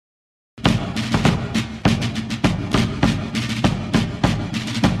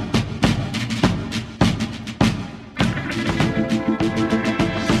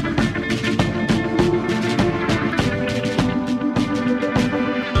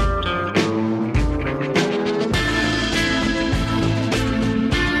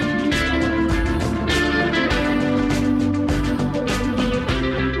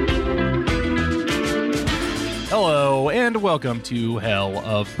welcome to Hell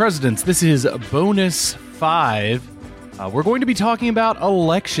of Presidents. This is bonus 5. We're going to be talking about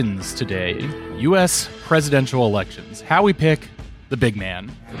elections today. U.S. presidential elections. How we pick the big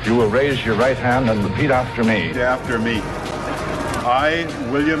man. You will raise your right hand and repeat after me. After me. I,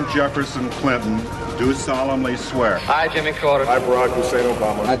 William Jefferson Clinton, do solemnly swear. I, Jimmy Carter. I, Barack Hussein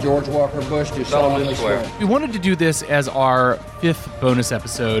Obama. I, George Walker Bush, do solemnly swear. We wanted to do this as our 5th bonus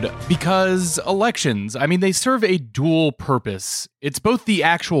episode because elections, they serve a dual purpose. It's both the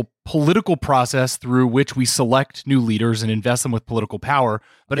actual political process through which we select new leaders and invest them with political power,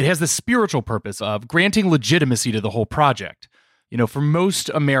 but it has the spiritual purpose of granting legitimacy to the whole project. For most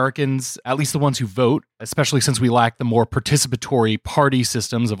Americans, at least the ones who vote, especially since we lack the more participatory party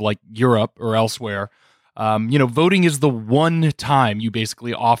systems of like Europe or elsewhere, voting is the one time you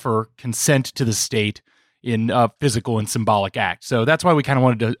basically offer consent to the state in a physical and symbolic act. So that's why we kind of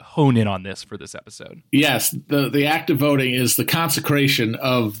wanted to hone in on this for this episode. Yes, the act of voting is the consecration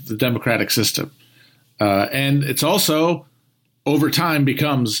of the democratic system. And it's also, over time,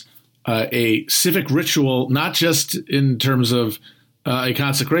 becomes a civic ritual, not just in terms of a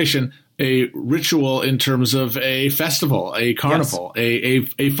consecration, a ritual in terms of a festival, a carnival,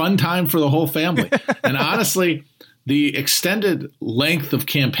 yes. a fun time for the whole family. And honestly, the extended length of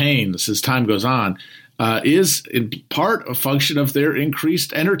campaigns as time goes on is in part a function of their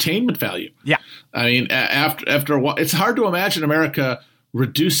increased entertainment value. Yeah. After a while, it's hard to imagine America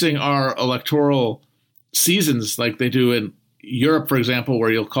reducing our electoral seasons like they do in Europe, for example,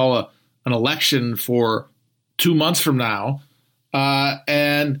 where you'll call an election for 2 months from now.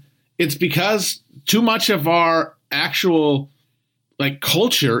 And it's because too much of our actual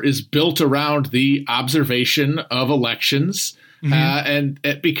culture is built around the observation of elections. Mm-hmm.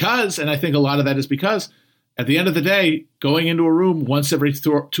 And I think a lot of that is because at the end of the day, going into a room once every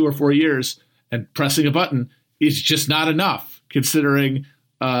 2 or 4 years and pressing a button is just not enough, considering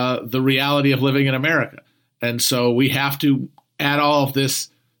the reality of living in America. And so we have to add all of this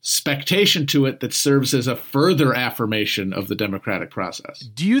spectation to it that serves as a further affirmation of the democratic process.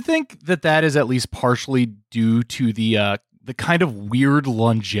 Do you think that is at least partially due to the kind of weird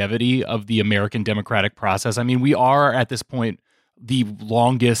longevity of the American democratic process? We are at this point the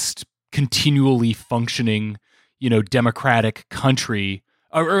longest continually functioning, democratic country,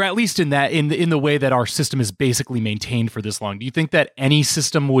 or at least in the way that our system is basically maintained for this long. Do you think that any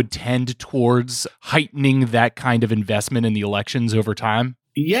system would tend towards heightening that kind of investment in the elections over time?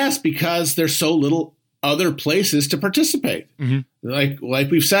 Yes, because there's so little other places to participate. Mm-hmm. Like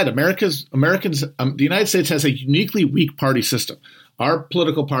we've said, Americans, the United States has a uniquely weak party system. Our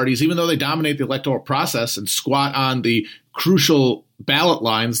political parties, even though they dominate the electoral process and squat on the crucial ballot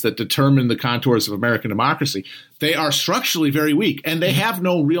lines that determine the contours of American democracy, they are structurally very weak, and they have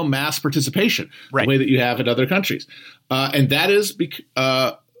no real mass participation the way that you have in other countries. And that is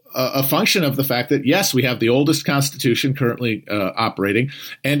a function of the fact that, yes, we have the oldest constitution currently operating,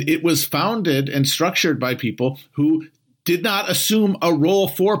 and it was founded and structured by people who did not assume a role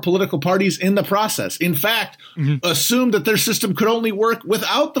for political parties in the process. In fact, assumed that their system could only work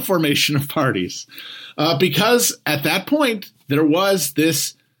without the formation of parties. Because at that point, there was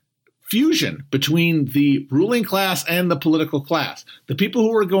this fusion between the ruling class and the political class. The people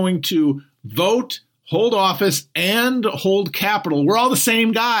who were going to vote, hold office, and hold capital were all the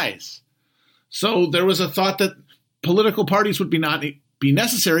same guys. So there was a thought that political parties would not be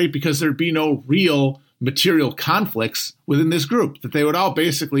necessary because there'd be no real material conflicts within this group, that they would all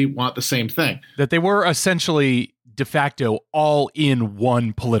basically want the same thing. That they were essentially de facto all in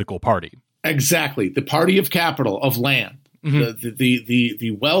one political party. Exactly. The party of capital, of land, mm-hmm.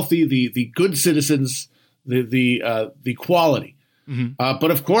 the wealthy, the good citizens, the quality. Mm-hmm.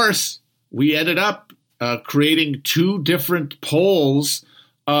 But of course, we ended up creating 2 different poles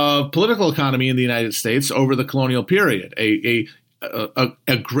of political economy in the United States over the colonial period, a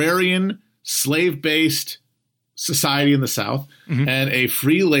agrarian, slave-based society in the South, mm-hmm. and a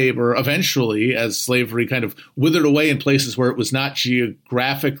free labor, eventually, as slavery kind of withered away in places where it was not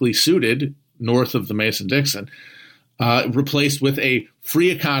geographically suited, north of the Mason-Dixon, replaced with a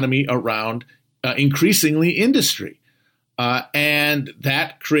free economy around increasingly industry. And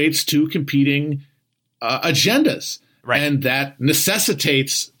that creates 2 competing agendas. Right. And that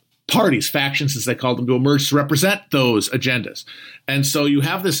necessitates parties, factions, as they call them, to emerge to represent those agendas. And so you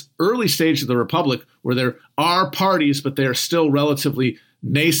have this early stage of the Republic where there are parties, but they are still relatively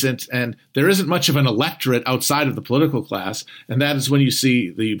nascent, and there isn't much of an electorate outside of the political class. And that is when you see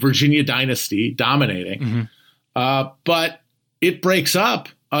the Virginia dynasty dominating. Mm-hmm. But it breaks up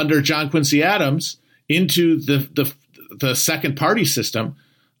under John Quincy Adams into the second party system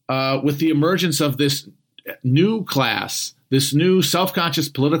with the emergence of this new class this new self-conscious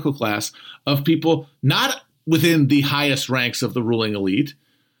political class of people not within the highest ranks of the ruling elite,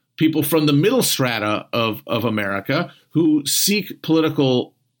 people from the middle strata of America who seek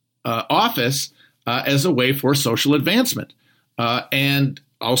political office as a way for social advancement, and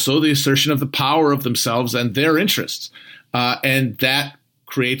also the assertion of the power of themselves and their interests. And that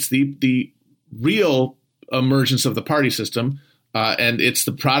creates the real emergence of the party system. And it's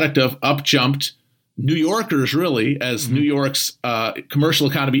the product of up-jumped New Yorkers, really, as New York's commercial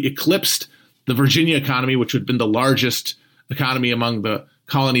economy eclipsed the Virginia economy, which had been the largest economy among the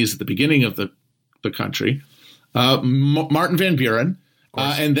colonies at the beginning of the country. Martin Van Buren.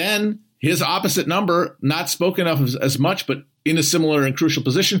 And then his opposite number, not spoken of as much, but in a similar and crucial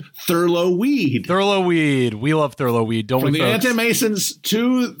position, Thurlow Weed. Thurlow Weed. We love Thurlow Weed, don't From we, the folks? anti-Masons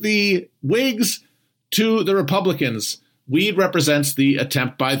to the Whigs to the Republicans, Weed represents the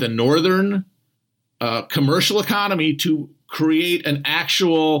attempt by the Northern commercial economy to create an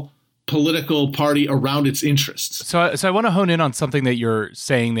actual political party around its interests. So I want to hone in on something that you're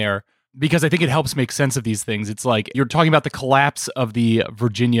saying there, because I think it helps make sense of these things. It's like you're talking about the collapse of the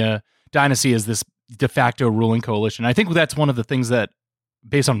Virginia dynasty as this de facto ruling coalition. I think that's one of the things that,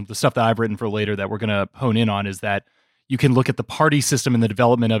 based on the stuff that I've written for later, that we're going to hone in on, is that you can look at the party system and the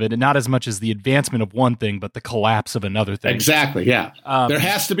development of it, and not as much as the advancement of one thing, but the collapse of another thing. Exactly. Yeah. There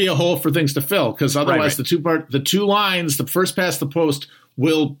has to be a hole for things to fill, because otherwise right. the two lines, the first past the post,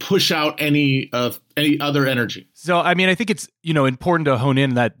 will push out any other energy. So, I mean, I think it's, important to hone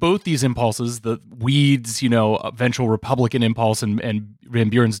in that both these impulses, the Weed's, eventual Republican impulse and Van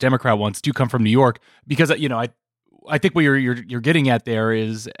Buren's Democrat ones, do come from New York, because, I think what you're getting at there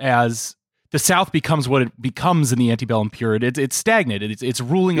is, as the South becomes what it becomes in the antebellum period, it's stagnant. Its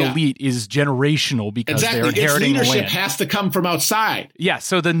ruling elite is generational because they're inheriting its the leadership land. has to come from outside. Yeah,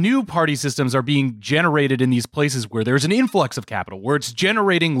 so the new party systems are being generated in these places where there's an influx of capital, where it's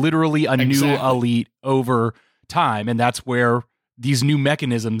generating literally a new elite over time, and that's where these new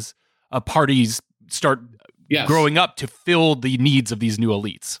mechanisms of parties start growing up to fill the needs of these new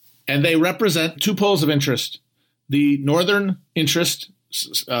elites. And they represent two poles of interest. The Northern interest,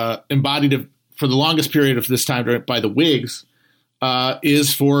 embodied for the longest period of this time by the Whigs,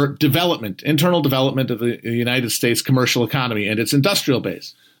 is for development, internal development of the United States commercial economy and its industrial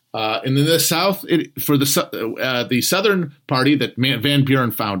base. And in the South, for the Southern Party that Van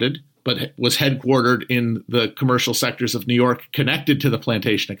Buren founded, but was headquartered in the commercial sectors of New York connected to the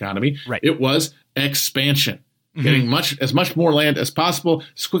plantation economy, it was expansion, getting as much more land as possible,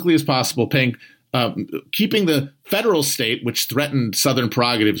 as quickly as possible, keeping the federal state, which threatened Southern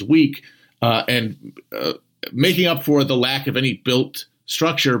prerogatives, weak, and making up for the lack of any built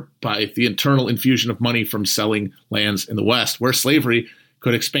structure by the internal infusion of money from selling lands in the West, where slavery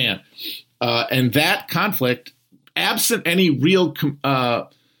could expand. And that conflict, absent any real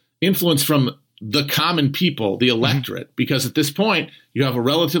influence from the common people, the electorate, because at this point you have a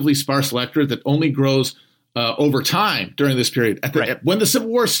relatively sparse electorate that only grows over time during this period. When the Civil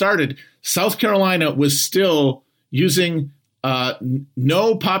War started, South Carolina was still using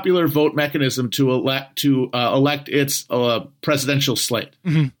no popular vote mechanism to elect its presidential slate.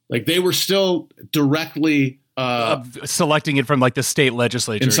 Like they were still directly selecting it from like the state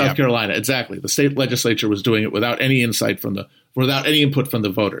legislature in South Carolina. Exactly, the state legislature was doing it without any input from the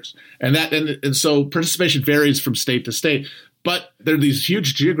voters, and so participation varies from state to state. But there are these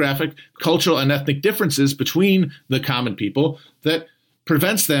huge geographic, cultural, and ethnic differences between the common people that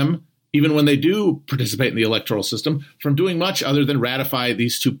prevents them, even when they do participate in the electoral system, from doing much other than ratify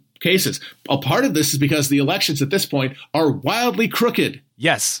these two cases. A part of this is because the elections at this point are wildly crooked.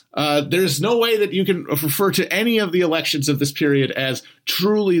 Yes. There's no way that you can refer to any of the elections of this period as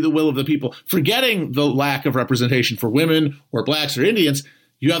truly the will of the people. Forgetting the lack of representation for women or blacks or Indians,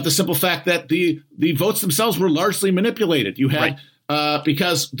 you have the simple fact that the votes themselves were largely manipulated. You had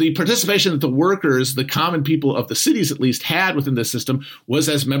because the participation that the workers, the common people of the cities at least, had within this system was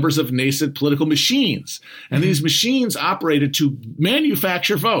as members of nascent political machines. And these machines operated to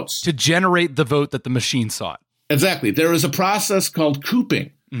manufacture votes. To generate the vote that the machine sought. Exactly. There was a process called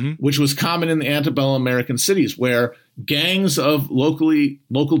cooping, which was common in the antebellum American cities, where gangs of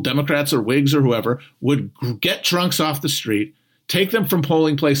local Democrats or Whigs or whoever would get drunks off the street, take them from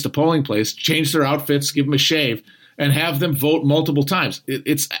polling place to polling place, change their outfits, give them a shave, and have them vote multiple times.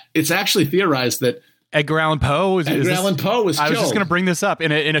 It's actually theorized that Edgar Allan Poe was killed. I was just going to bring this up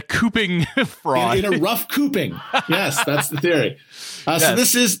in a cooping fraud. In a rough cooping. Yes, that's the theory. So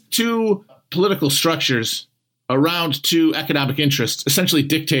this is two political structures around two economic interests, essentially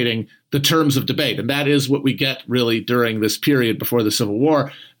dictating the terms of debate. And that is what we get really during this period before the Civil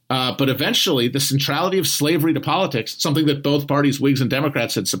War. But eventually, the centrality of slavery to politics, something that both parties, Whigs and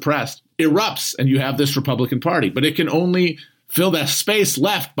Democrats, had suppressed, erupts, and you have this Republican Party. But it can only fill that space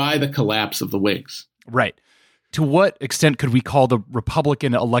left by the collapse of the Whigs. Right. To what extent could we call the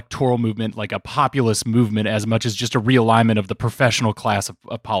Republican electoral movement like a populist movement as much as just a realignment of the professional class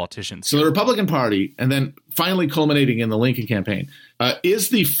of politicians? So the Republican Party, and then finally culminating in the Lincoln campaign, is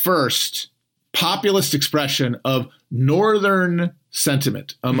the first populist expression of Northern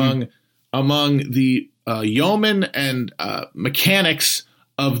sentiment among the yeomen and mechanics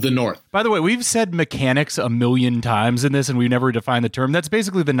of the North. By the way, we've said mechanics a million times in this, and we've never defined the term. That's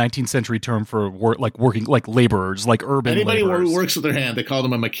basically the 19th century term for working like laborers, like urban Anybody laborers. who works with their hand, they call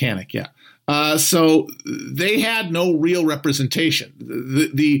them a mechanic. Yeah. So they had no real representation.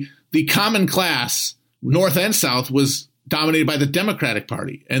 The common class, North and South, was dominated by the Democratic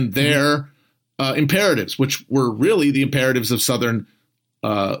Party and their imperatives, which were really the imperatives of Southern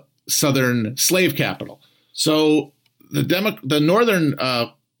slave capital. So the Northern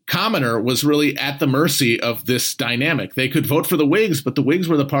commoner was really at the mercy of this dynamic. They could vote for the Whigs, but the Whigs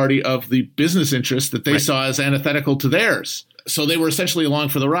were the party of the business interests that they saw as antithetical to theirs. So they were essentially along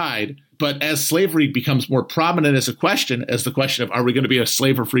for the ride. But as slavery becomes more prominent as a question, as the question of are we going to be a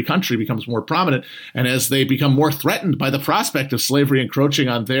slave or free country becomes more prominent, and as they become more threatened by the prospect of slavery encroaching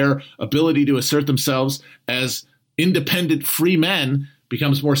on their ability to assert themselves as independent free men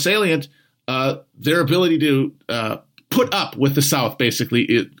becomes more salient, their ability to put up with the South, basically,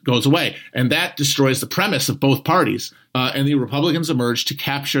 it goes away. And that destroys the premise of both parties. And the Republicans emerge to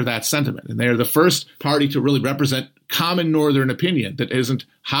capture that sentiment. And they are the first party to really represent common Northern opinion that isn't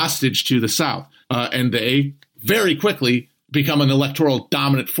hostage to the South. And they very quickly become an electoral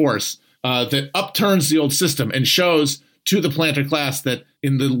dominant force that upturns the old system and shows to the planter class that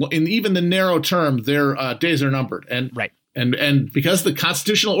in even the narrow term, their days are numbered. And And because the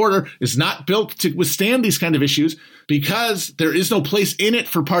constitutional order is not built to withstand these kind of issues, because there is no place in it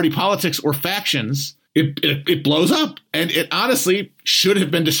for party politics or factions, it blows up. And it honestly should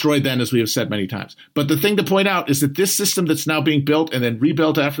have been destroyed then, as we have said many times. But the thing to point out is that this system that's now being built and then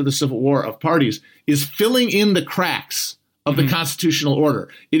rebuilt after the Civil War of parties is filling in the cracks of the constitutional order.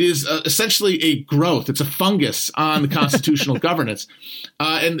 It is essentially a growth. It's a fungus on the constitutional governance.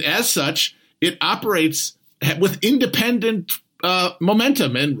 And as such, it operates with independent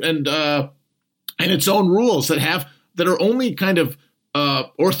momentum and its own rules that are only kind of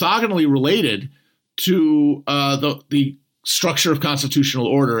orthogonally related to the structure of constitutional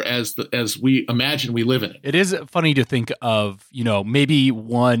order as we imagine we live in it. It is funny to think of, maybe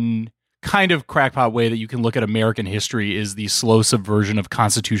one kind of crackpot way that you can look at American history is the slow subversion of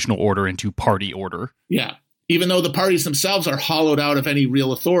constitutional order into party order. Yeah. Even though the parties themselves are hollowed out of any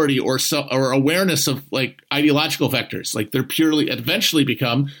real authority or awareness of like ideological vectors, like they're purely eventually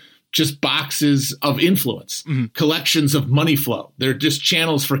become just boxes of influence, collections of money flow. They're just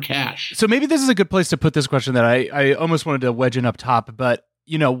channels for cash. So maybe this is a good place to put this question that I almost wanted to wedge in up top, but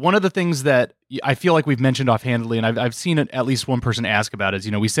one of the things that I feel like we've mentioned offhandedly, and I've seen at least one person ask about is,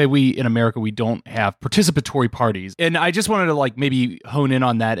 we say in America, we don't have participatory parties. And I just wanted to maybe hone in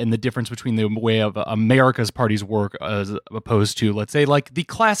on that and the difference between the way of America's parties work as opposed to, let's say, like the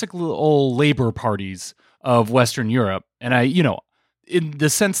classical labor parties of Western Europe. And in the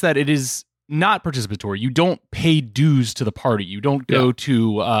sense that it is not participatory, you don't pay dues to the party. You don't go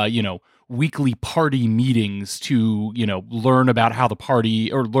to, weekly party meetings to, learn about how the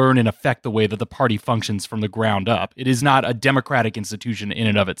party or learn and affect the way that the party functions from the ground up. It is not a democratic institution in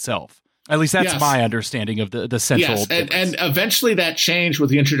and of itself. At least that's my understanding of the central. Yes, and eventually that changed with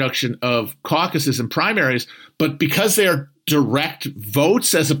the introduction of caucuses and primaries. But because they are direct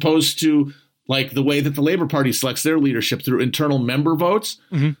votes as opposed to like the way that the Labor Party selects their leadership through internal member votes,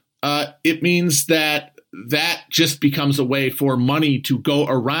 it means that just becomes a way for money to go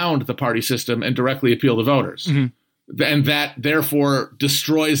around the party system and directly appeal to voters. And that therefore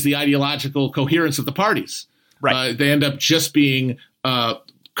destroys the ideological coherence of the parties. Right. They end up just being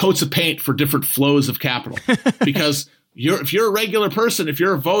coats of paint for different flows of capital. Because if you're a regular person, if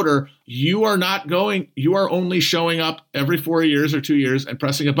you're a voter, you are only showing up every 4 years or 2 years and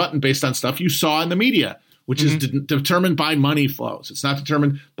pressing a button based on stuff you saw in the media, which is determined by money flows. It's not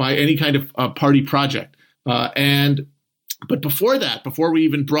determined by any kind of party project. But before that, before we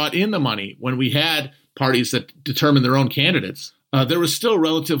even brought in the money, when we had parties that determined their own candidates, there was still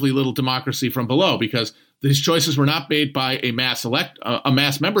relatively little democracy from below because these choices were not made by a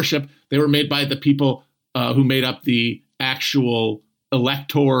mass membership. They were made by the people who made up the actual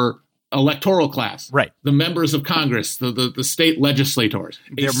elector electoral class, right? The members of Congress, the state legislators,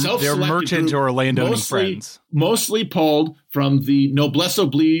 they're merchant or landowning friends, mostly pulled from the noblesse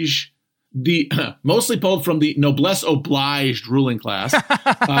oblige. Mostly pulled from the noblesse obliged ruling class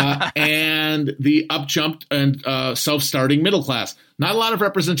and the upjumped and self-starting middle class. Not a lot of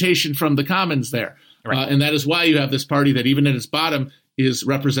representation from the commons there. Right. And that is why you have this party that even at its bottom is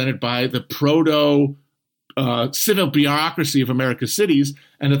represented by the proto civil bureaucracy of America's cities,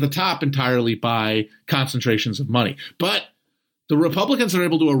 and at the top entirely by concentrations of money. But the Republicans are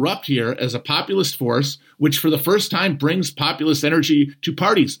able to erupt here as a populist force, which for the first time brings populist energy to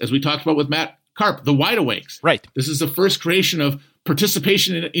parties, as we talked about with Matt Karp, the Wide Awakes. Right. This is the first creation of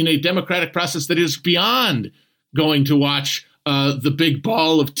participation in a democratic process that is beyond going to watch the big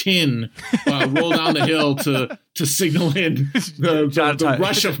ball of tin roll down the hill to signal in the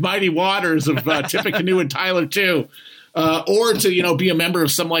rush of mighty waters of Tippecanoe and Tyler 2. Or to, be a member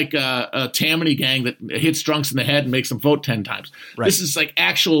of some a Tammany gang that hits drunks in the head and makes them vote 10 times. Right. This is like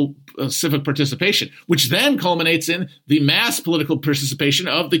actual civic participation, which then culminates in the mass political participation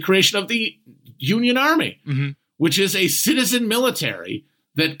of the creation of the Union Army, which is a citizen military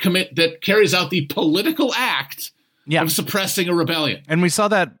that carries out the political act of suppressing a rebellion. And we saw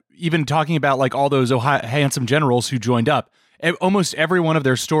that even talking about like all those handsome generals who joined up. Almost every one of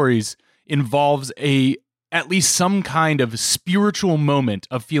their stories involves at least some kind of spiritual moment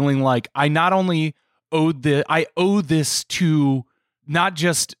of feeling like I not only owe this to not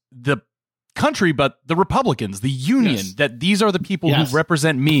just the country, but the Republicans, the Union, that these are the people who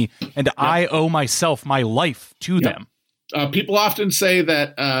represent me, and I owe myself, my life to them. People often say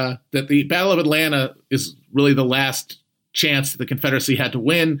that that the Battle of Atlanta is really the last chance that the Confederacy had to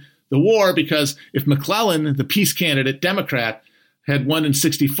win the war, because if McClellan, the peace candidate Democrat, had won in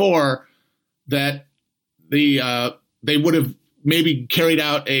 1964, that they would have maybe carried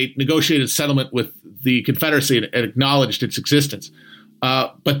out a negotiated settlement with the Confederacy and acknowledged its existence.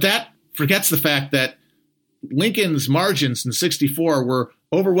 But that forgets the fact that Lincoln's margins in 1964 were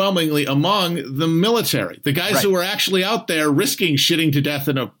overwhelmingly among the military, the guys who were actually out there risking shitting to death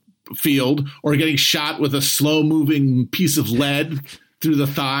in a field or getting shot with a slow-moving piece of lead through the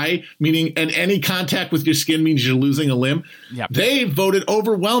thigh, meaning and any contact with your skin means you're losing a limb. Yep. They voted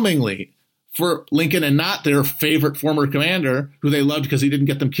overwhelmingly for Lincoln and not their favorite former commander, who they loved because he didn't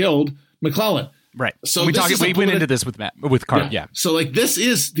get them killed, McClellan. Right. So we went into this with Karp. Yeah. So like this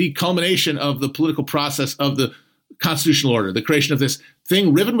is the culmination of the political process of the constitutional order, the creation of this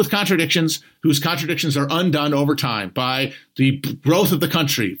thing riven with contradictions, whose contradictions are undone over time by the growth of the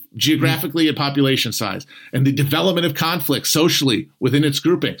country geographically and population size, and the development of conflict socially within its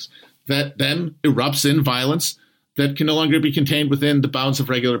groupings that then erupts in violence that can no longer be contained within the bounds of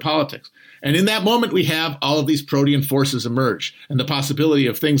regular politics. And in that moment, we have all of these protean forces emerge, and the possibility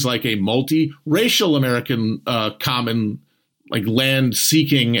of things like a multi-racial American common, like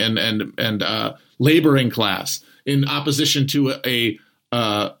land-seeking and laboring class, in opposition to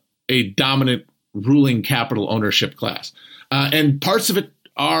a dominant ruling capital ownership class. And parts of it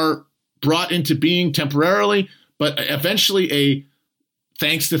are brought into being temporarily, but eventually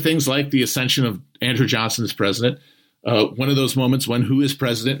thanks to things like the ascension of Andrew Johnson as president, one of those moments when who is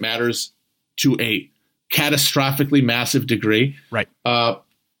president matters to a catastrophically massive degree. Right.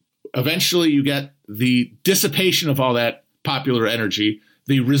 Eventually you get the dissipation of all that popular energy,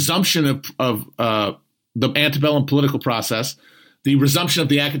 the resumption of the antebellum political process, the resumption of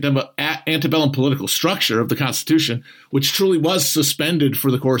the antebellum political structure of the Constitution, which truly was suspended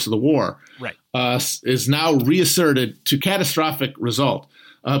for the course of the war, right, is now reasserted to catastrophic result.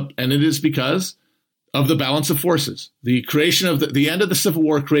 And it is because of the balance of forces. The creation of the end of the Civil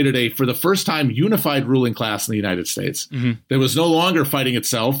War created for the first time, unified ruling class in the United States. Mm-hmm. There was no longer fighting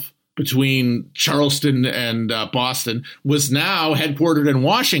itself between Charleston and Boston, was now headquartered in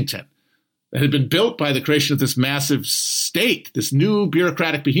Washington. That had been built by the creation of this massive state, this new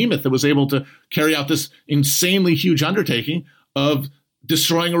bureaucratic behemoth that was able to carry out this insanely huge undertaking of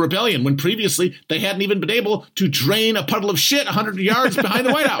destroying a rebellion, when previously they hadn't even been able to drain a puddle of shit 100 yards behind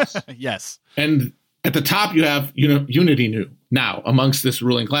the White House. Yes. And at the top, you have unity now amongst this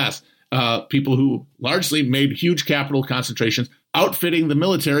ruling class, people who largely made huge capital concentrations outfitting the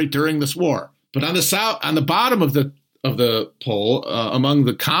military during this war. But on the bottom of the poll, among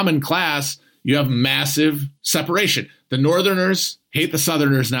the common class, you have massive separation. The Northerners hate the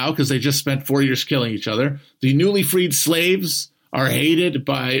Southerners now because they just spent 4 years killing each other. The newly freed slaves are hated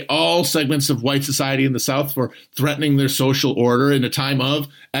by all segments of white society in the South for threatening their social order in a time of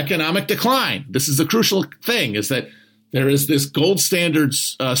economic decline. This is the crucial thing, is that there is this gold standard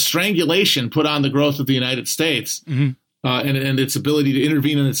strangulation put on the growth of the United States and its ability to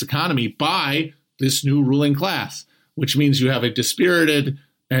intervene in its economy by this new ruling class, which means you have a dispirited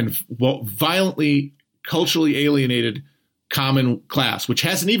and violently culturally alienated common class, which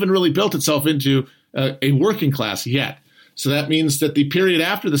hasn't even really built itself into a working class yet. So that means that the period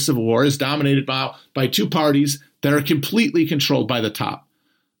after the Civil War is dominated by two parties that are completely controlled by the top,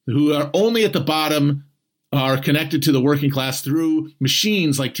 who are only at the bottom are connected to the working class through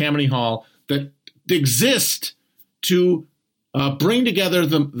machines like Tammany Hall that exist to bring together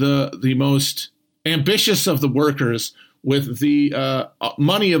the most ambitious of the workers with the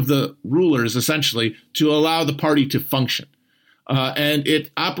money of the rulers, essentially, to allow the party to function. And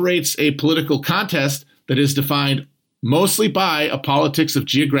it operates a political contest that is defined mostly by a politics of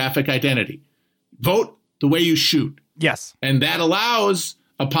geographic identity. Vote the way you shoot. Yes. And that allows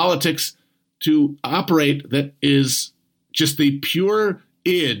a politics to operate that is just the pure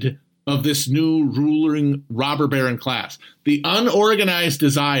id of this new ruling robber baron class. The unorganized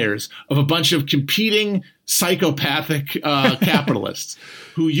desires of a bunch of competing psychopathic capitalists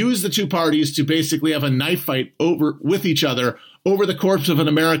who use the two parties to basically have a knife fight with each other over the corpse of an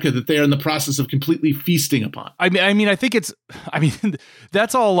America that they are in the process of completely feasting upon. I mean,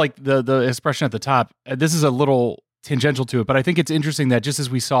 that's all like the expression at the top. This is a little tangential to it, but I think it's interesting that just as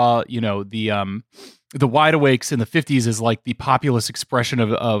we saw, the wide awakes in the 50s is like the populist expression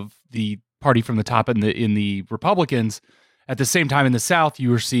of the party from the top in the Republicans. At the same time in the South, you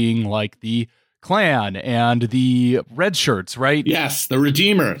were seeing like the Klan and the red shirts, right? Yes, the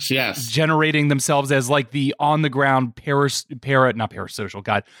Redeemers, yes. Generating themselves as like the on-the-ground paramilitary.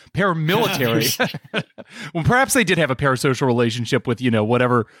 Well, perhaps they did have a parasocial relationship with,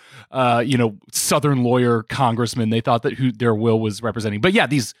 whatever, Southern lawyer congressman they thought that who their will was representing. But yeah,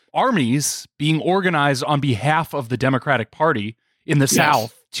 these armies being organized on behalf of the Democratic Party in the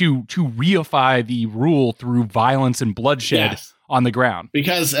South to reify the rule through violence and bloodshed. Yes. On the ground.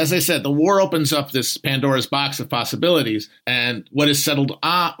 Because, as I said, the war opens up this Pandora's box of possibilities, and what is settled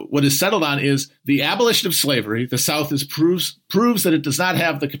on is the abolition of slavery. The South proves that it does not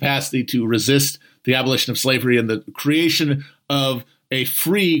have the capacity to resist the abolition of slavery and the creation of a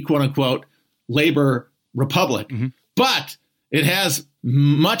free, quote unquote, labor republic. Mm-hmm. But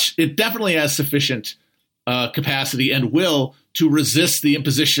it definitely has sufficient capacity and will to resist the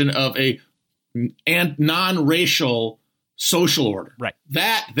imposition of a non-racial social order. Right.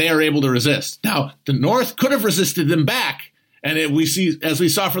 That they are able to resist. Now, the North could have resisted them back. And as we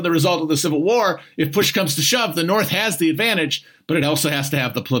saw from the result of the Civil War, if push comes to shove, the North has the advantage, but it also has to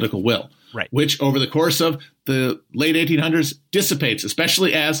have the political will, right, which over the course of the late 1800s dissipates,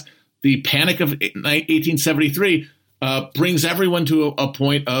 especially as the Panic of 1873 brings everyone to a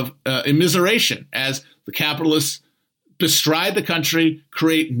point of immiseration as the capitalists bestride the country,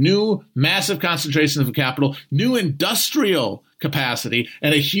 create new massive concentrations of capital, new industrial capacity,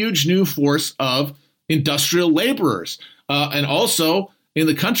 and a huge new force of industrial laborers. And also in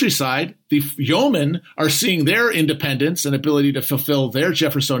the countryside, the yeomen are seeing their independence and ability to fulfill their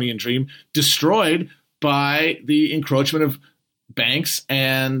Jeffersonian dream destroyed by the encroachment of banks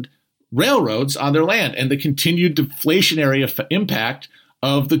and railroads on their land and the continued deflationary impact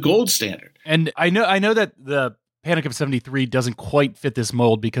of the gold standard. And I know that the Panic of 73 doesn't quite fit this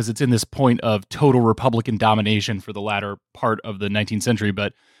mold because it's in this point of total Republican domination for the latter part of the 19th century.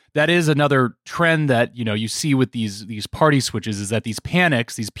 But that is another trend that, you see with these party switches is that these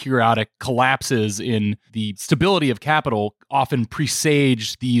panics, these periodic collapses in the stability of capital often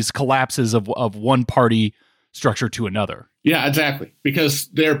presage these collapses of one party structure to another. Yeah, exactly. Because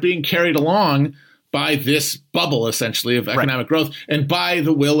they're being carried along by this bubble, essentially, of economic growth and by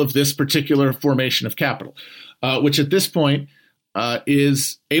the will of this particular formation of capital. Which at this point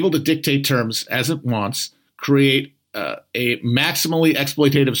is able to dictate terms as it wants, create a maximally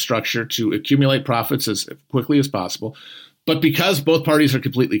exploitative structure to accumulate profits as quickly as possible. But because both parties are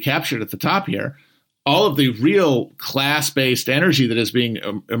completely captured at the top here, all of the real class-based energy that is being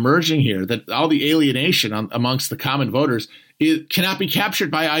emerging here, that all the alienation amongst the common voters, it cannot be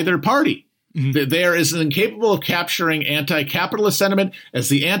captured by either party. Mm-hmm. There is incapable of capturing anti-capitalist sentiment as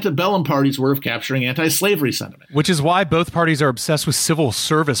the antebellum parties were of capturing anti-slavery sentiment. Which is why both parties are obsessed with civil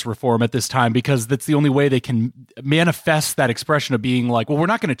service reform at this time, because that's the only way they can manifest that expression of being like, well, we're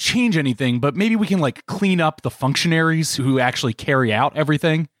not going to change anything, but maybe we can like clean up the functionaries who actually carry out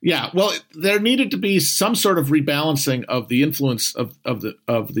everything. Yeah, well, there needed to be some sort of rebalancing of the influence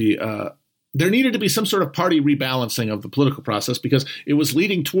there needed to be some sort of party rebalancing of the political process because it was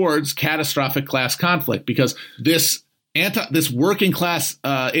leading towards catastrophic class conflict because this working class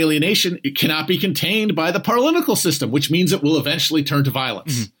alienation, it cannot be contained by the political system, which means it will eventually turn to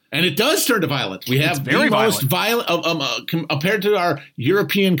violence. Mm-hmm. And it does turn to violence. We have very the most violent, compared to our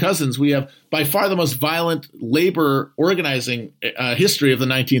European cousins, we have by far the most violent labor organizing history of the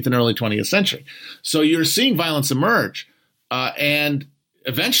 19th and early 20th century. So you're seeing violence emerge. And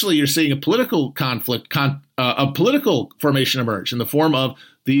eventually you're seeing a political conflict, a political formation emerge in the form of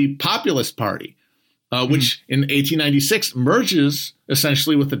the Populist Party, which in 1896 merges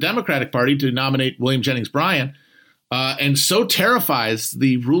essentially with the Democratic Party to nominate William Jennings Bryan. And so terrifies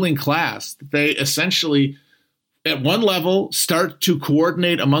the ruling class that they essentially, at one level, start to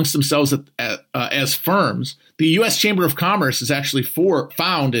coordinate amongst themselves as firms. The U.S. Chamber of Commerce is actually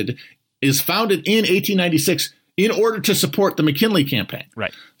founded in 1896 in order to support the McKinley campaign.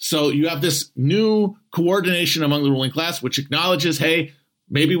 Right. So you have this new coordination among the ruling class, which acknowledges, hey,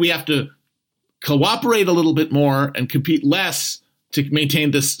 maybe we have to cooperate a little bit more and compete less to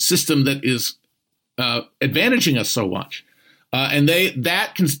maintain this system that is advantaging us so much. And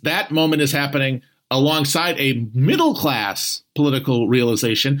that moment is happening alongside a middle class political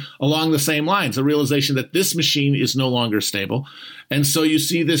realization along the same lines, a realization that this machine is no longer stable. And so you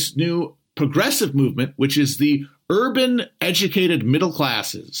see this new progressive movement, which is the urban educated middle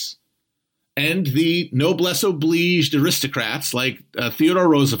classes and the noblesse obliged aristocrats like Theodore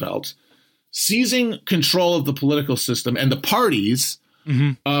Roosevelt seizing control of the political system and the parties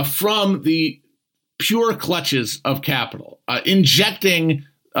from the pure clutches of capital, injecting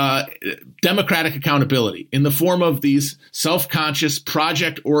democratic accountability in the form of these self-conscious,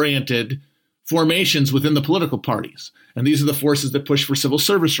 project-oriented formations within the political parties. And these are the forces that push for civil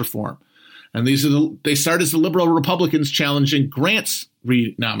service reform. And they start as the liberal Republicans challenging Grant's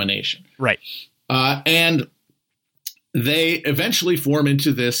renomination. Right. And they eventually form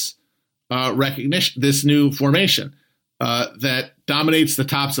into this recognition, this new formation that dominates the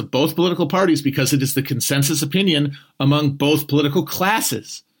tops of both political parties because it is the consensus opinion among both political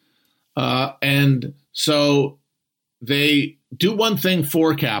classes. And so they do one thing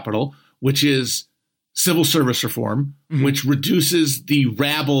for capital, which is civil service reform, which reduces the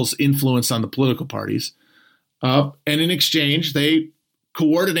rabble's influence on the political parties. And in exchange, they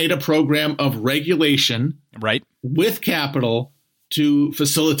coordinate a program of regulation with capital to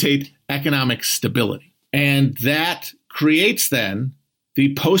facilitate economic stability. And that creates then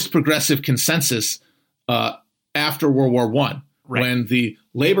the post-progressive consensus after World War I, when the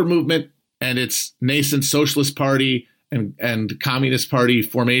labor movement and its nascent Socialist Party and Communist Party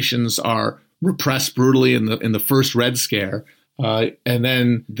formations are repressed brutally in the first Red Scare. And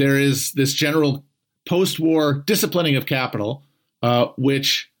then there is this general post-war disciplining of capital,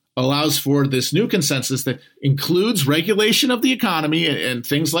 which allows for this new consensus that includes regulation of the economy and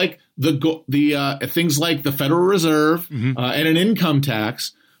things like things like the Federal Reserve and an income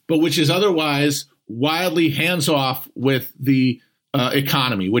tax, but which is otherwise wildly hands-off with the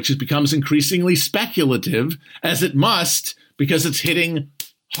economy, which becomes increasingly speculative, as it must, because it's hitting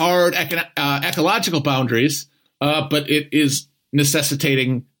hard ecological boundaries, but it is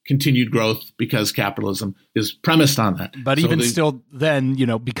necessitating continued growth because capitalism is premised on that. But so still then,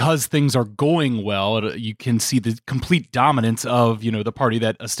 because things are going well, you can see the complete dominance of, the party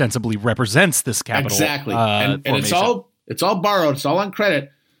that ostensibly represents this capital. Exactly. And it's all borrowed. It's all on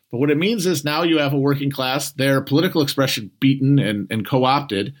credit. But what it means is now you have a working class, their political expression beaten and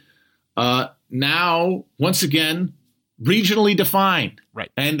co-opted. Now, once again, regionally defined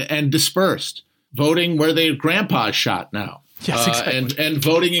and dispersed, voting where their grandpas shot now. Yes, exactly. And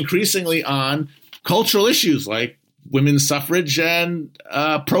voting increasingly on cultural issues like women's suffrage and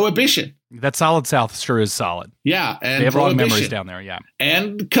prohibition. That Solid South sure is solid. Yeah, and they have long memories down there. Yeah,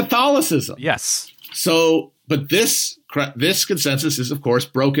 and Catholicism. Yes. So, but this consensus is, of course,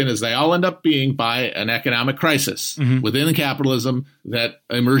 broken, as they all end up being, by an economic crisis within capitalism that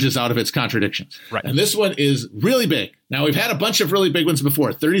emerges out of its contradictions. Right. And this one is really big. Now, we've had a bunch of really big ones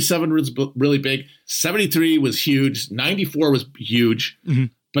before. 37 was really big. 73 was huge. 94 was huge.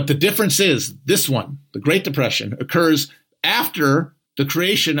 But the difference is this one, the Great Depression, occurs after the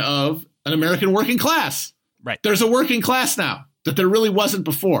creation of an American working class. Right. There's a working class now that there really wasn't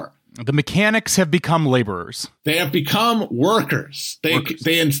before. The mechanics have become laborers. They have become workers.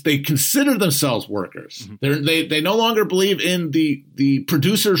 They consider themselves workers. They no longer believe in the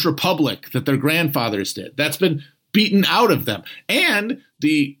producers' republic that their grandfathers did. That's been beaten out of them. And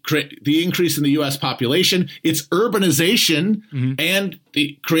the increase in the U.S. population, its urbanization, and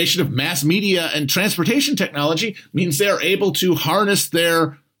the creation of mass media and transportation technology means they are able to harness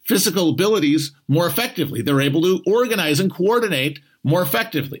their physical abilities more effectively. They're able to organize and coordinate more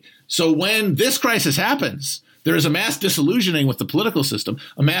effectively. So when this crisis happens, there is a mass disillusioning with the political system,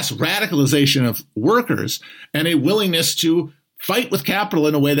 a mass radicalization of workers, and a willingness to fight with capital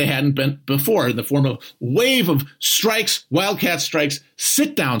in a way they hadn't been before, in the form of wave of strikes, wildcat strikes,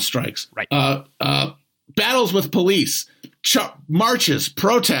 sit-down strikes, right. Battles with police, marches,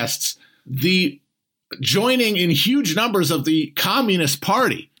 protests, the joining in huge numbers of the Communist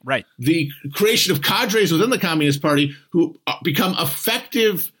Party, right. The creation of cadres within the Communist Party who become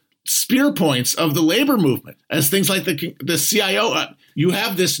effective spear points of the labor movement, as things like the CIO. You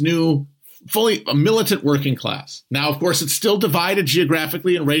have this new fully a militant working class. Now, of course, it's still divided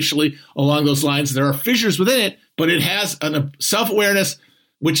geographically and racially along those lines. There are fissures within it, but it has a self-awareness,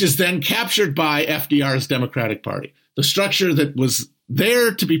 which is then captured by FDR's Democratic Party. The structure that was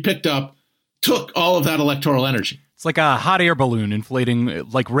there to be picked up took all of that electoral energy. It's like a hot air balloon inflating,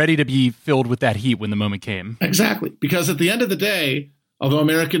 like ready to be filled with that heat when the moment came. Exactly. Because at the end of the day, although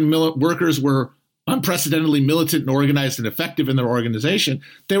American workers were unprecedentedly militant and organized and effective in their organization,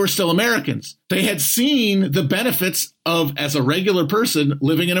 they were still Americans. They had seen the benefits of, as a regular person,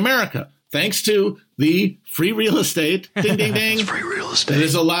 living in America, thanks to the free real estate, ding, ding, ding, free real estate that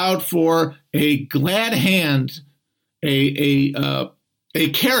has allowed for a glad hand, a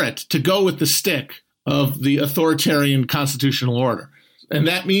carrot to go with the stick of the authoritarian constitutional order. And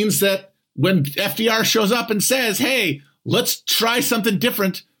that means that when FDR shows up and says, hey, let's try something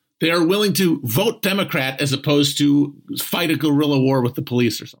different, they are willing to vote Democrat as opposed to fight a guerrilla war with the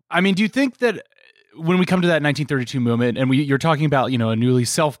police or something. I mean, do you think that when we come to that 1932 moment and you're talking about, a newly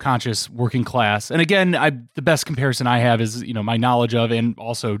self-conscious working class, and again, the best comparison I have is, my knowledge of, and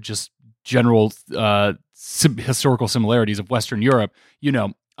also just general historical similarities of Western Europe,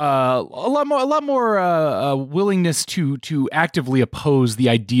 a lot more willingness to actively oppose the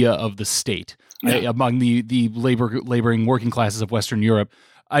idea of the state among the laboring working classes of Western Europe.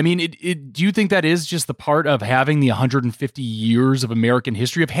 I mean, do you think that is just the part of having the 150 years of American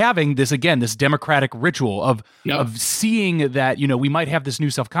history, of having this, again, this democratic ritual of seeing that, we might have this new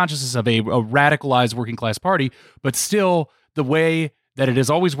self-consciousness of a radicalized working class party, but still the way that it has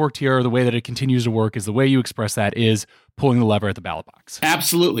always worked here, the way that it continues to work is the way you express that is pulling the lever at the ballot box.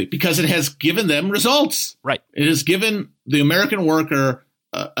 Absolutely, because it has given them results. Right. It has given the American worker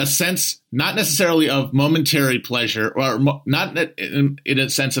a sense, not necessarily of momentary pleasure, or not in a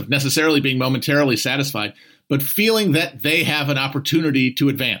sense of necessarily being momentarily satisfied, but feeling that they have an opportunity to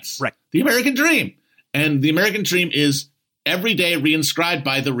advance. Right. The American dream. And the American dream is every day reinscribed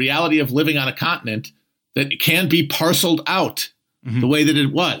by the reality of living on a continent that can be parceled out the way that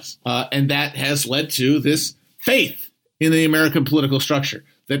it was. And that has led to this faith in the American political structure,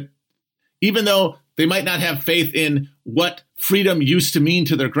 that even though they might not have faith in what freedom used to mean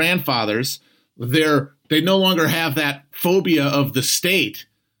to their grandfathers, they no longer have that phobia of the state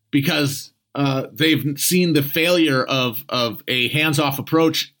because they've seen the failure of a hands-off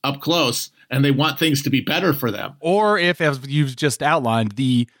approach up close, and they want things to be better for them. Or if, as you've just outlined,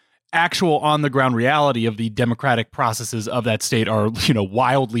 the actual on-the-ground reality of the democratic processes of that state are,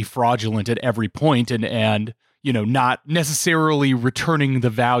 wildly fraudulent at every point and not necessarily returning the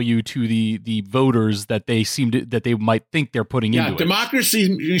value to the voters that they might think they're putting into it.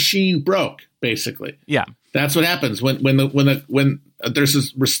 Democracy machine broke, basically. Yeah. That's what happens when there's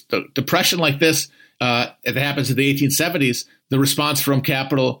this depression like this. It happens in the 1870s. The response from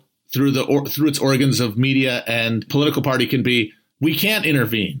capital through its organs of media and political party can be, we can't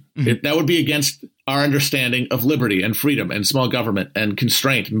intervene. That would be against our understanding of liberty and freedom and small government and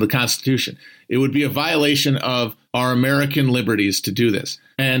constraint in the Constitution. It would be a violation of our American liberties to do this.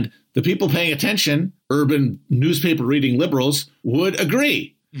 And the people paying attention, urban newspaper reading liberals, would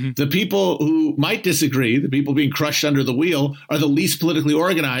agree. The people who might disagree, the people being crushed under the wheel, are the least politically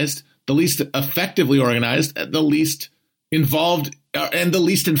organized, the least effectively organized, the least involved, and the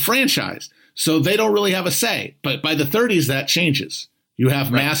least enfranchised. So they don't really have a say. But by the 30s, that changes. You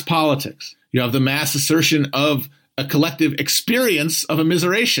have mass politics. You have the mass assertion of a collective experience of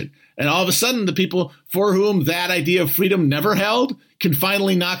immiseration. And all of a sudden, the people for whom that idea of freedom never held can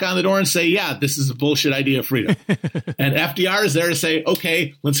finally knock on the door and say, yeah, this is a bullshit idea of freedom. And FDR is there to say,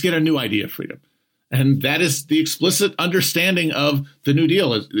 okay, let's get a new idea of freedom. And that is the explicit understanding of the New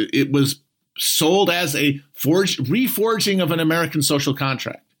Deal. It was sold as a reforging of an American social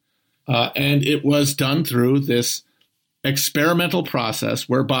contract. And it was done through this experimental process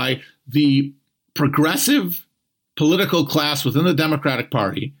whereby the progressive political class within the Democratic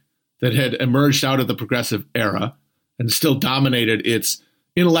Party that had emerged out of the progressive era and still dominated its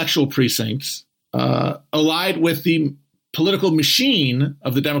intellectual precincts, allied with the political machine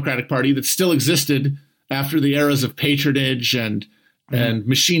of the Democratic Party that still existed after the eras of patronage and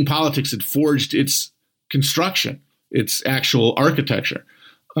machine politics had forged its construction, its actual architecture.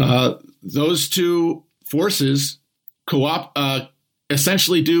 Those two forces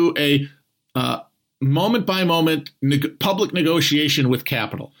essentially do a moment-by-moment public negotiation with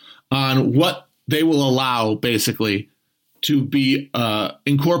capital on what they will allow, basically, to be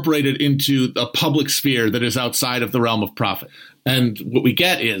incorporated into the public sphere that is outside of the realm of profit. And what we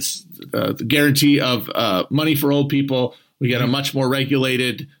get is the guarantee of money for old people. We get a much more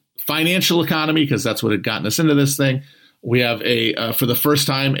regulated financial economy, because that's what had gotten us into this thing. We have for the first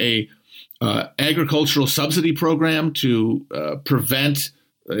time, a agricultural subsidy program to prevent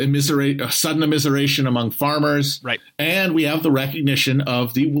sudden immiseration among farmers. Right. And we have the recognition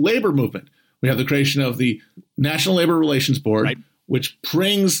of the labor movement. We have the creation of the National Labor Relations Board, right, which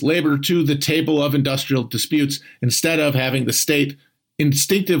brings labor to the table of industrial disputes instead of having the state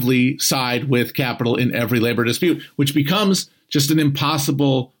instinctively side with capital in every labor dispute, which becomes just an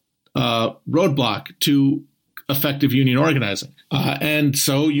impossible roadblock to effective union organizing. And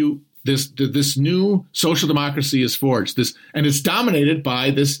so this new social democracy is forged. And it's dominated by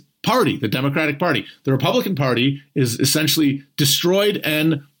this party, the Democratic Party. The Republican Party is essentially destroyed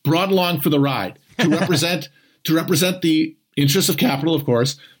and brought along for the ride to represent the interests of capital, of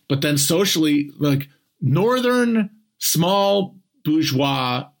course, but then socially, like northern small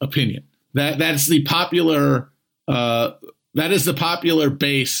bourgeois opinion. That's the popular that is the popular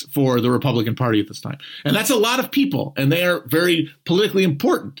base for the Republican Party at this time. And that's a lot of people, and they are very politically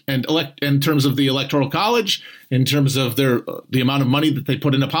important and in terms of the Electoral College, in terms of the amount of money that they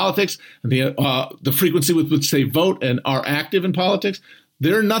put into politics, and the frequency with which they vote and are active in politics.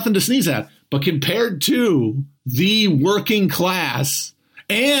 They're nothing to sneeze at. But compared to the working class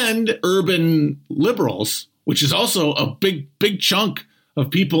and urban liberals, which is also a big chunk of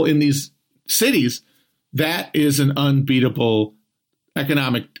people in these cities, that is an unbeatable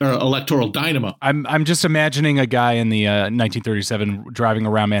economic or electoral dynamo. I'm just imagining a guy in the 1937 driving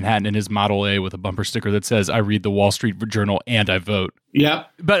around Manhattan in his Model A with a bumper sticker that says, "I read the Wall Street Journal and I vote." Yeah.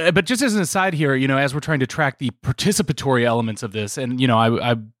 But just as an aside here, as we're trying to track the participatory elements of this, and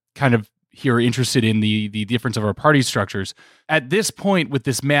I'm kind of here interested in the difference of our party structures at this point with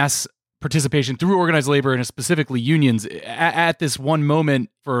this mass participation through organized labor and specifically unions at this one moment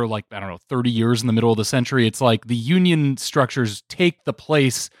for 30 years in the middle of the century. It's like the union structures take the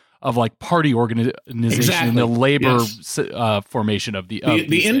place of party organization, exactly, and the labor formation of the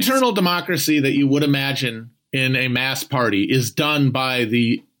internal democracy that you would imagine in a mass party is done by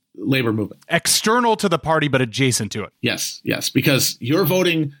the labor movement. External to the party, but adjacent to it. Yes, because you're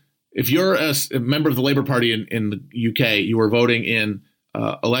voting, if you're a member of the Labour Party in the UK, you are voting in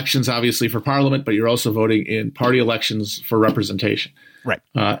elections, obviously, for parliament, but you're also voting in party elections for representation. Right.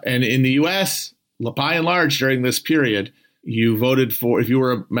 And in the U.S., by and large, during this period, you voted for, if you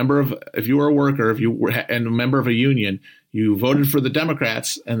were a worker, and a member of a union, you voted for the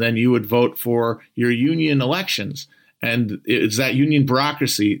Democrats, and then you would vote for your union elections. And it's that union